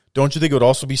quick. Don't you think it would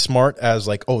also be smart as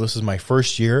like, oh, this is my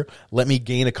first year. Let me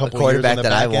gain a couple of years on the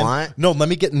back end. Want? No, let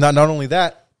me get not only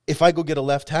that. If I go get a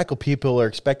left tackle, people are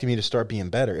expecting me to start being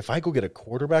better. If I go get a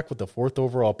quarterback with the 4th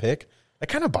overall pick, that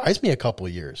kind of buys me a couple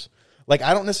of years. Like,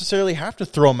 I don't necessarily have to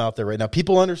throw him out there right now.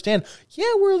 People understand,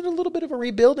 we're in a little bit of a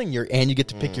rebuilding year, and you get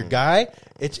to pick your guy.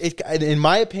 It's in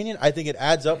my opinion, I think it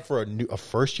adds up for a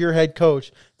first-year head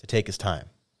coach to take his time.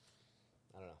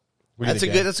 I don't know.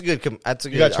 That's a good.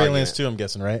 You got Trey Lance too, I'm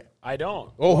guessing, right? I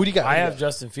don't. Oh, who do you got? I have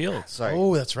Justin Fields. Sorry.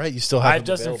 Oh, that's right. You still have. I have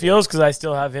Justin Fields because I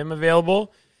still have him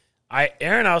available.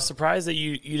 Aaron, I was surprised that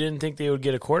you didn't think they would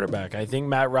get a quarterback. I think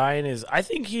Matt Ryan I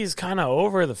think he's kind of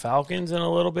over the Falcons in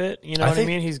a little bit. You know what I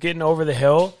mean? He's getting over the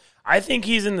hill. I think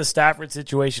he's in the Stafford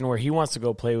situation where he wants to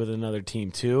go play with another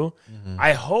team too. Mm-hmm.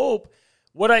 I hope.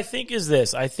 What I think is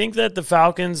this. I think that the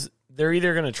Falcons, they're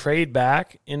either going to trade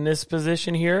back in this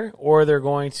position here or they're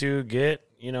going to get,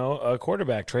 a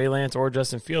quarterback, Trey Lance or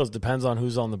Justin Fields. Depends on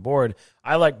who's on the board.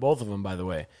 I like both of them, by the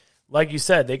way. Like you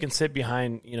said, they can sit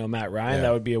behind, Matt Ryan. Yeah.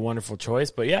 That would be a wonderful choice.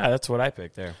 But, that's what I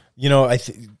picked there. I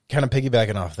kind of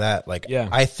piggybacking off that.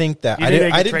 I think that I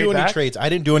didn't do any trades. I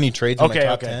didn't do any trades in my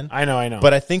top 10. I know.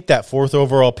 But I think that 4th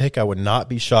overall pick, I would not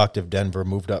be shocked if Denver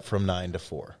moved up from 9 to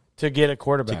 4. To get a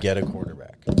quarterback.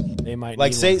 They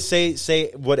might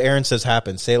say what Aaron says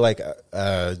happens. Say what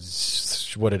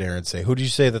did Aaron say? Who did you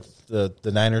say that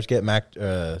the Niners get?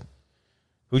 Who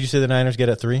did you say the Niners get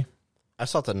at 3? I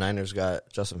thought the Niners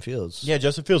got Justin Fields. Yeah,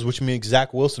 Justin Fields, which means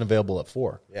Zach Wilson available at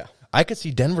 4. Yeah. I could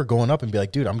see Denver going up and be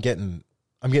like, dude, I'm getting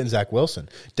Zach Wilson.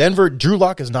 Drew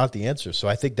Lock is not the answer, so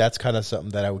I think that's kind of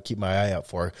something that I would keep my eye out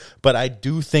for. But I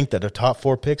do think that the top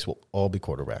 4 picks will all be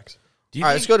quarterbacks. All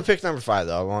right, let's go to pick number 5,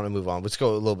 though. I want to move on. Let's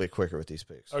go a little bit quicker with these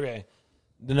picks. Okay.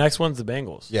 The next one's the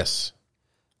Bengals. Yes.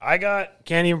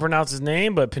 Can't even pronounce his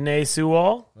name, but Penei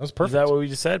Sewell. That's perfect. Is that what we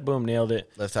just said? Boom, nailed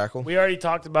it. Left tackle? We already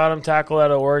talked about him, tackle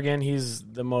out of Oregon. He's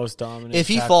the most dominant. If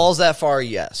he falls that far,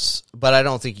 yes. But I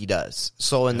don't think he does.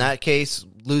 So in that case,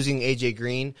 losing A.J.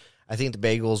 Green, I think the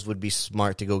Bengals would be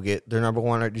smart to go get their number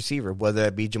 1 receiver, whether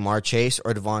that be Jamar Chase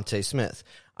or Devontae Smith.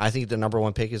 I think the number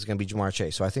 1 pick is going to be Jamar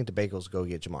Chase. So I think the Bengals go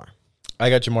get Jamar. I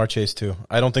got Jamar Chase too.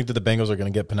 I don't think that the Bengals are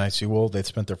going to get Penei Sewell. They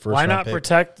spent their first. Why round not pick.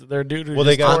 protect their dude? Who Well,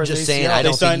 they got- tore I'm just his saying, ACL? I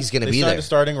don't They think he's going to they be signed there. a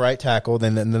starting right tackle.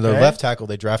 Then their Okay. left tackle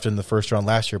they drafted in the first round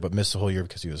last year, but missed the whole year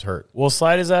because he was hurt. We'll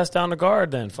slide his ass down to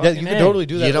guard then. Yeah, Fucking you can A. totally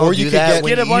do that. You don't or do you could that. get.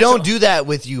 Get a You bunch don't of- do that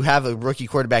with you have a rookie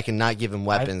quarterback and not give him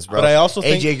weapons, bro. But I also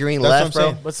think AJ Green that's left, what I'm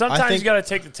bro. saying. But sometimes I think- you got to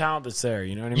take the talent that's there.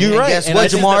 You know what I mean? You're And right. guess and what? I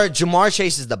think Jamar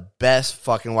Chase is the best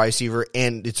fucking wide receiver,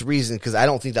 and it's reason because I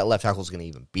don't think that left tackle is going to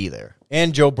even be there.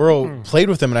 And Joe Burrow played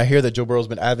with him, and I hear that Joe Burrow's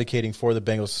been advocating for the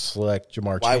Bengals to select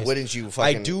Jamar Why Chase. wouldn't you I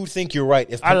fucking? do think you're right.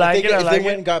 If I like if they, it, I if like they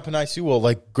went it. and got Penei Sewell,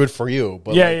 like good for you.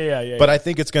 But Yeah, like, yeah. But I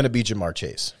think it's going to be Jamar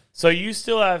Chase. So you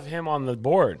still have him on the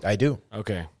board? I do.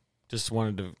 Okay, just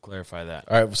wanted to clarify that.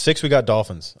 All right, 6 we got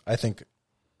Dolphins. I think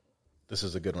this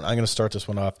is a good one. I'm going to start this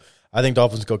one off. I think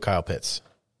Dolphins go Kyle Pitts.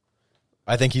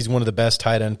 I think he's one of the best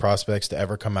tight end prospects to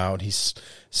ever come out. He's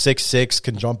 6'6",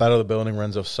 can jump out of the building,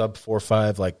 runs a sub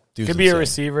 4.5. Like, dude's Could be insane. a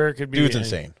receiver. Could be Dude's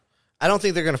insane. I don't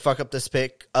think they're going to fuck up this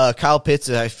pick. Kyle Pitts,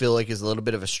 I feel like, is a little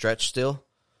bit of a stretch still.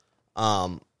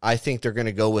 I think they're going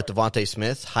to go with Devontae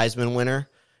Smith, Heisman winner.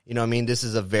 You know what I mean? This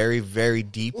is a very, very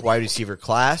deep wide receiver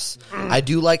class. I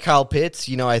do like Kyle Pitts.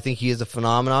 You know, I think he is a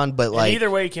phenomenon, but And like, either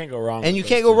way, you can't go wrong. and with you those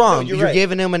can't go two. wrong. you're You're right.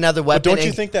 giving him another But weapon. don't you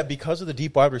and- think that because of the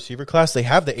deep wide receiver class, they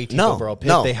have the 18th No, overall pick?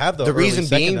 no. They have the reason early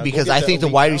second being round. because Go get I think the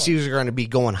elite wide talent. receivers are going to be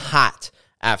going hot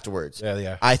afterwards.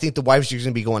 Yeah. I think the wide receivers are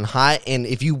going to be going hot, and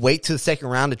if you wait to the second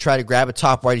round to try to grab a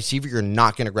top wide receiver, you're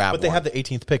not going to grab But they one. have the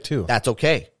 18th pick too. That's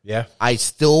okay. Yeah. I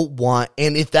still want,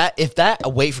 and if that,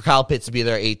 wait for Kyle Pitts to be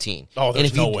there at 18. Oh, there's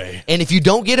and if no you, way. And if you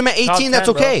don't get him at 18, Top 10, that's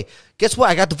okay. Guess what?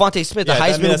 I got Devontae Smith, the Yeah,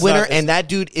 I mean, Heisman that's winner, not- and that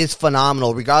dude is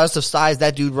phenomenal. Regardless of size,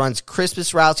 that dude runs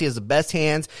crispest routes. He has the best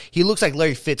hands. He looks like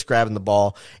Larry Fitz grabbing the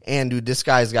ball. And dude, this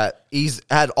guy's he's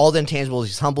had all the intangibles.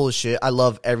 He's humble as shit. I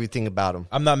love everything about him.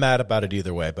 I'm not mad about it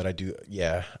either way, but I do.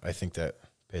 Yeah, I think that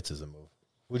Pitts is a move.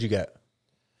 Who'd you get?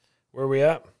 Where are we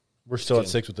at? We're still at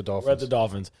 6 with the Dolphins. We're at the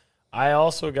Dolphins. I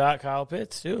also got Kyle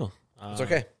Pitts too. It's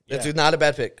okay. It's yeah. not a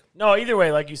bad pick. No, either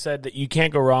way, like you said, that you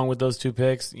can't go wrong with those two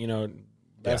picks. You know,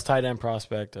 best tight end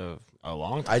prospect of a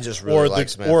long time. I just really like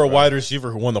Smith. or a bro. wide receiver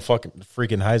who won the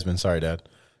freaking Heisman. Sorry, Dad.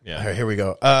 Yeah. All right, here we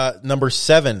go. Number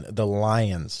 7, the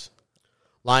Lions.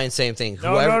 Lions, same thing.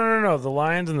 No, no. The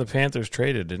Lions and the Panthers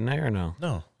traded, didn't they, or no?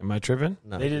 No, Am I tripping?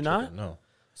 They did not? no.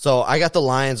 So I got the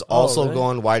Lions also really?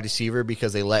 going wide receiver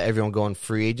because they let everyone go in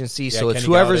free agency. Yeah, So it's Kenny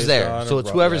whoever's Galladay's there. gone, So or it's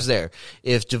Bro- whoever's yeah. there.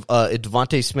 If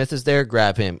Devontae Smith is there,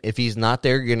 grab him. If he's not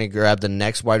there, you're going to grab the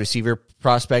next wide receiver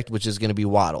prospect, which is going to be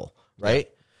Waddle, right?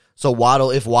 So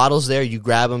Waddle, if Waddle's there, you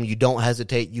grab him. You don't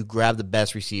hesitate. You grab the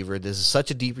best receiver. This is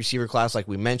such a deep receiver class, like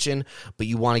we mentioned, but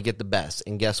you want to get the best.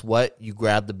 And guess what? You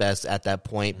grab the best at that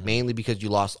point, mainly because you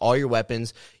lost all your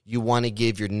weapons. You want to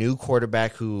give your new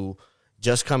quarterback who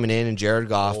just coming in and Jared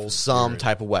Goff some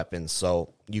type of weapons.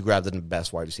 So you grab the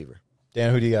best wide receiver.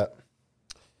 Dan, who do you got?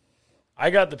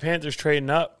 I got the Panthers trading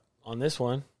up on this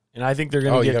one, and I think they're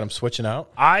going Oh, to you get. got them switching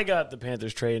out? I got the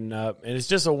Panthers trading up, and it's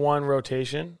just a one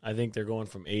rotation. I think they're going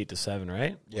from 8 to 7,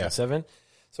 right? Yeah. 7.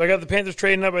 So I got the Panthers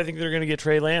trading up. I think they're going to get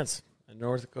Trey Lance at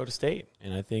North Dakota State,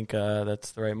 and I think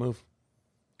that's the right move.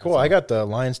 Cool. I got the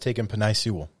Lions taking Penei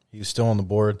Sewell. He was still on the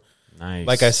board. Nice.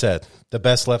 Like I said, the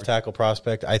best left tackle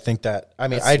prospect. I think that. I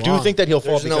mean, That's I do long. think that he'll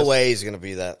fall. There's no because way he's going to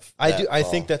be that. I do. I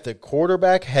think that the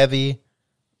quarterback heavy,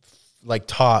 like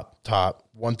top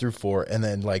 1 through 4, and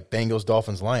then like Bengals,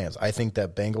 Dolphins, Lions. I think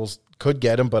that Bengals could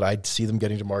get him, but I'd see them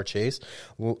getting Jamar Chase.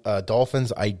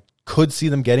 Dolphins, I could see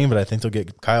them getting, but I think they'll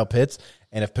get Kyle Pitts.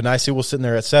 And if Penei Sewell's sitting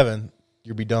there at 7,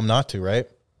 you'd be dumb not to, right?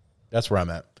 That's where I'm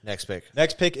at. Next pick.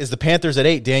 Next pick is the Panthers at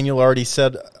 8. Daniel already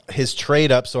said his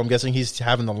trade up, so I'm guessing he's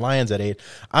having the Lions at 8.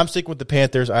 I'm sticking with the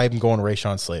Panthers. I'm going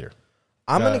Rashawn Slater.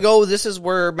 I'm going to go. This is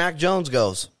where Mac Jones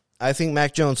goes. I think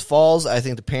Mac Jones falls. I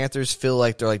think the Panthers feel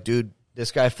like they're like, dude,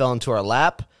 this guy fell into our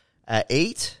lap at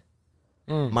 8.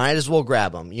 Might as well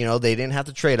grab him. You know, they didn't have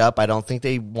to trade up. I don't think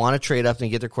they want to trade up and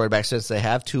get their quarterback since they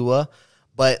have Tua.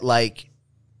 But like,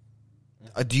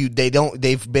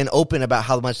 they've been open about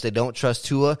how much they don't trust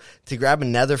Tua. To grab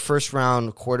another first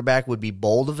round quarterback would be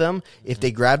bold of them. If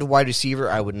they grabbed a wide receiver,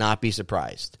 I would not be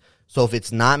surprised. So if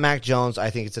it's not Mac Jones,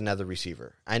 I think it's another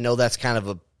receiver. I know that's kind of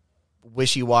a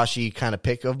wishy-washy kind of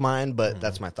pick of mine, but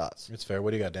that's my thoughts. It's fair.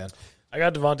 What do you got, Dan? I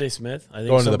got Devontae Smith. I think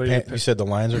Going to the somebody. you said the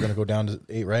Lions are going to go down to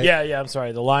 8, right? Yeah. I'm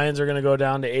sorry. The Lions are going to go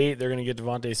down to 8. They're going to get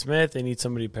Devontae Smith. They need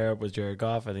somebody to pair up with Jared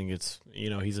Goff. I think it's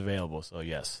he's available. So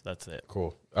yes, that's it.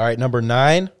 Cool. All right, number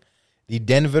 9, the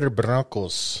Denver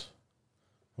Broncos.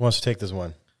 Who wants to take this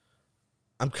one?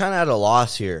 I'm kind of at a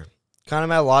loss here.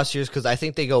 Because I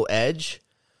think they go edge.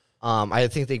 I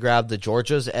think they grabbed the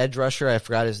Georgia's edge rusher. I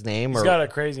forgot his name. He's or got a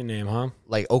crazy name, huh?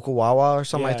 like Okawawa or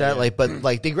something Yeah, like that. yeah. Like, but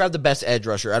like they grabbed the best edge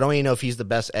rusher. I don't even know if he's the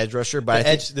best edge rusher, but I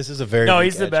think, Edge. This is a very No, big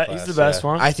he's the edge best. class, He's the best yeah.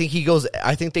 one. I think he goes.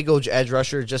 I think they go edge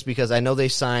rusher just because I know they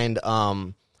signed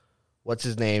what's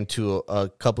his name to a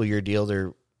couple year deal.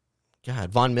 They're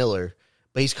Von Miller,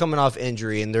 but he's coming off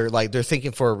injury, and they're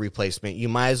thinking for a replacement. You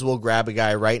might as well grab a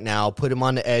guy right now, put him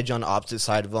on the edge on the opposite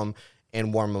side of him,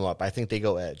 and warm him up. I think they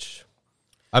go edge.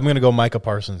 I'm going to go Micah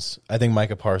Parsons. I think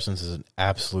Micah Parsons is an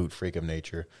absolute freak of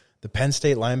nature. The Penn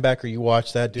State linebacker, you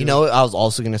watch that dude. You know, I was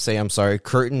also going to say, I'm sorry,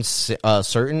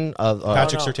 Certain of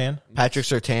Patrick no. Surtain. Patrick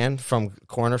Surtain from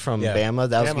corner from Yeah. Bama.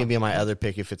 That was Bama. going to be my other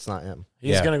pick if it's not him.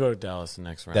 He's Yeah. going to go to Dallas the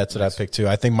next round. That's what I picked too.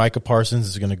 I think Micah Parsons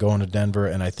is going to go into Denver,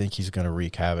 and I think he's going to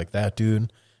wreak havoc. That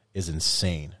dude is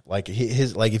insane. Like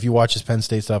if you watch his Penn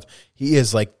State stuff, he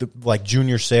is like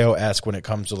Junior Seau-esque when it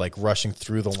comes to like rushing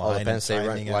through the line. the Penn and State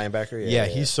timing it. linebacker? Yeah, Yeah,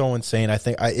 he's so insane. I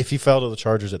think if he fell to the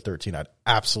Chargers at 13, I'd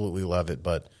absolutely love it.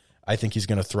 But I think he's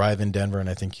going to thrive in Denver, and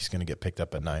I think he's going to get picked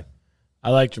up at 9. I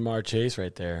like Jamar Chase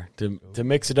right there to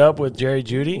mix it up with Jerry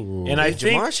Jeudy. And I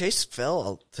think Jamar Chase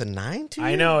fell to 9 too?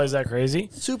 I know, is that crazy?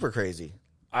 Super crazy.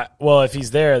 Well, if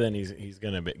he's there, then he's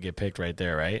gonna get picked right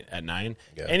there, right at 9.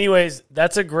 Yeah. Anyways,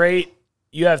 that's a great.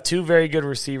 You have two very good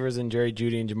receivers in Jerry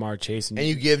Jeudy and Jamar Chase, And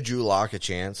you give Drew Lock a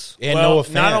chance. And well, Noah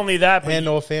Fant. not only that, but and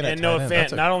Noah Fant. at and Noah tight end. Fant.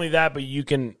 That's a- Not only that, but you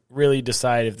can really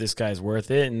decide if this guy's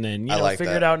worth it, and then I like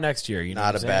figure that. it out next year. You know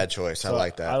Not what a I'm bad saying? choice. I So,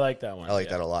 like that. I like that one. I like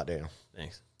Yeah. that a lot, Daniel.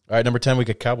 Thanks. All right, number 10, we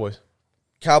got Cowboys.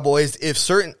 Cowboys,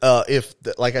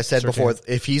 like I said before,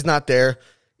 if he's not there,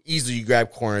 easily you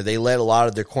grab corner. They let a lot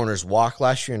of their corners walk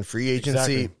last year in free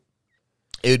agency. Exactly.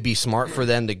 It would be smart for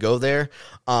them to go there.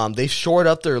 They shored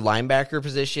up their linebacker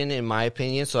position, in my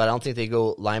opinion, so I don't think they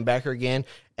go linebacker again.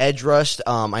 Edge rushed.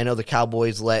 I know the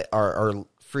Cowboys let our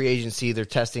free agency, they're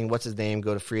testing, what's his name,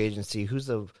 go to free agency. Who's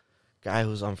the guy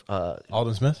who's on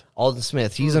Alden Smith. Alden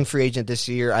Smith? He's on free agent this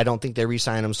year. I don't think they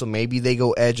re-sign him, so maybe they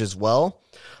go edge as well.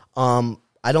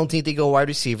 I don't think they go wide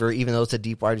receiver, even though it's a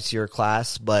deep wide receiver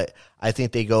class, but I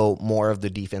think they go more of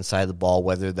the defense side of the ball,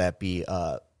 whether that be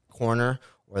corner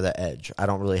or the edge. I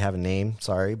don't really have a name,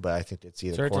 sorry, but I think it's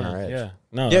either Certain, corner or edge. yeah.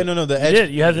 No. No. The You edge. did.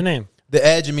 You have the name. The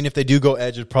edge. I mean, if they do go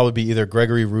edge, it'd probably be either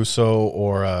Gregory Rousseau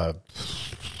or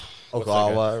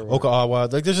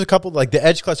Okawa. Like, there's a couple. Like the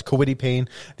edge class, Kawhi Payne.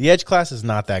 The edge class is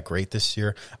not that great this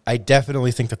year. I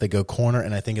definitely think that they go corner,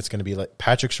 and I think it's going to be like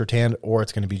Patrick Surtain or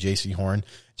it's going to be J.C. Horn.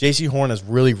 J.C. Horn has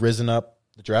really risen up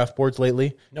the draft boards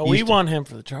lately. No, He we used to- want him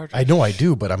for the Chargers. I know I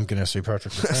do, but I'm going to say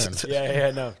Patrick Surtain.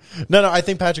 Yeah, no. No, I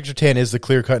think Patrick Surtain is the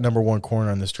clear-cut number 1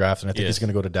 corner in this draft, and I think Yes. he's going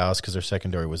to go to Dallas because their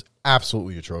secondary was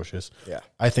absolutely atrocious. Yeah.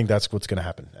 I think that's what's going to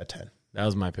happen at 10. That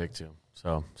was my pick too.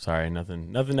 So sorry,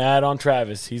 nothing to add on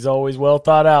Travis. He's always well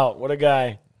thought out. What a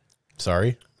guy.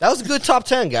 Sorry. That was a good top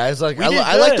 10, guys. Like We I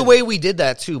did like good. the way we did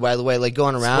that too, by the way, like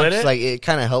going around. Split It's it? like it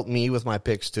kind of helped me with my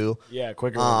picks too. Yeah,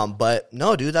 quicker. But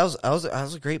no, dude, that was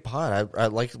a great pod. I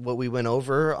liked what we went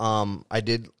over.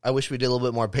 I wish we did a little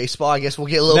bit more baseball. I guess we'll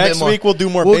get a little Next bit more. week we'll do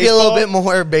more We'll get a little baseball, bit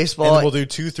more baseball. And we'll do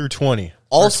 2 through 20.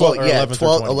 Also, Or 12 or yeah, 11 through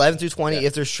 12, 20. 11 through 20.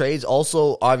 If there's trades,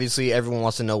 also, obviously, everyone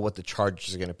wants to know what the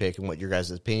Chargers are going to pick and what your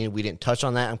guys' opinion. We didn't touch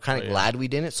on that. I'm kind of glad we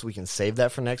didn't, so we can save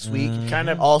that for next week. kind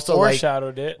of also, like,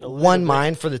 foreshadowed it. a little One bit.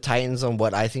 mind for the Titans on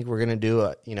what I think we're going to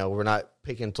do. We're not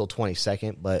picking until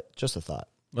 22nd, but just a thought.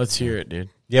 Let's hear it, dude.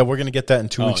 Yeah, we're going to get that in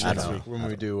 2 weeks next from now week. when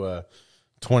we do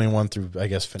 21 through, I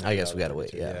guess, I guess we got to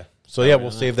wait, yeah. So, yeah,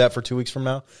 we'll save that for 2 weeks from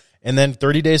now. And then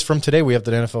 30 days from today, we have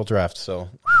the NFL draft. So,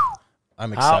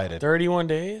 I'm How, excited. 31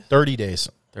 days? 30 days.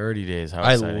 30 days. How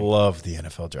I exciting. love the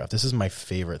NFL draft. This is my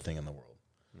favorite thing in the world.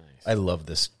 I love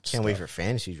this. Can't wait for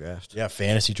fantasy draft. Yeah,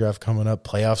 fantasy draft coming up.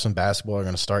 Playoffs and basketball are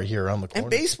going to start here around the corner.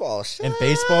 And baseball. And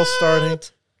baseball's starting.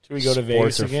 Should we go to Sports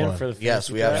Vegas are again fun. for the Yes,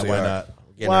 fantasy we draft? absolutely why are. not?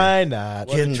 Getting Why not?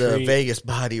 Getting the treat. Vegas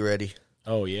body ready.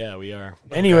 Oh, yeah, we are.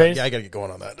 Anyways, Yeah, I got to get going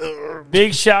on that.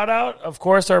 big shout out, of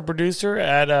course, our producer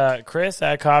at Chris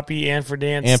at Copy and for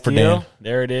Dan And for Steele. Dan.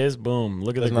 There it is. Boom.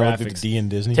 Look at Doesn't the that look like graphics. D and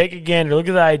Disney? Take a gander. Look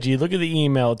at the IG. Look at the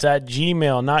email. It's at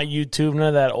Gmail, not YouTube. None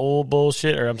of that old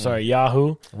bullshit. Or I'm sorry,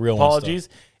 Yahoo. Real one Apologies.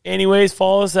 Anyways,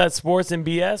 follow us at Sports and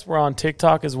BS. We're on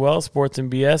TikTok as well, Sports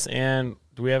and BS. And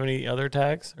do we have any other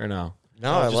tags or no?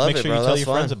 No, I Just love make it, sure bro. you tell That's your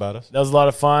fun. friends about us. That was a lot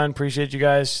of fun. Appreciate you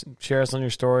guys. Share us on your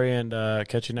story and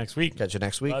catch you next week. Catch you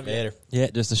next week. Love you. Later.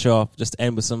 Yeah, just to show off, just to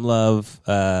end with some love.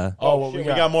 Oh, what We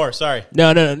got more. Sorry.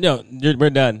 No, we're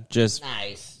done. Just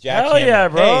Nice. Jack Hell yeah,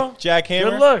 bro. Hey, Jack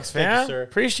Hammer. Good looks, Thank you, man. sir.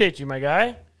 Appreciate you, my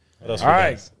guy. What else All we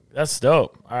right. got? That's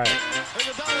dope. All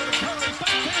right.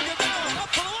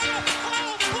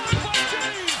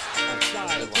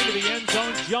 Into the end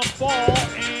zone, jump ball,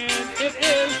 and it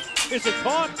is Is it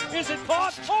caught? Is it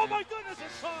caught? Oh my goodness,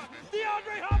 it's caught.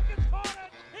 DeAndre Hopkins caught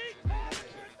it. He caught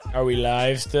it. Are we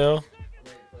live still?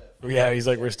 Yeah, he's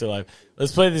like, we're still live.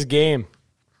 Let's play this game.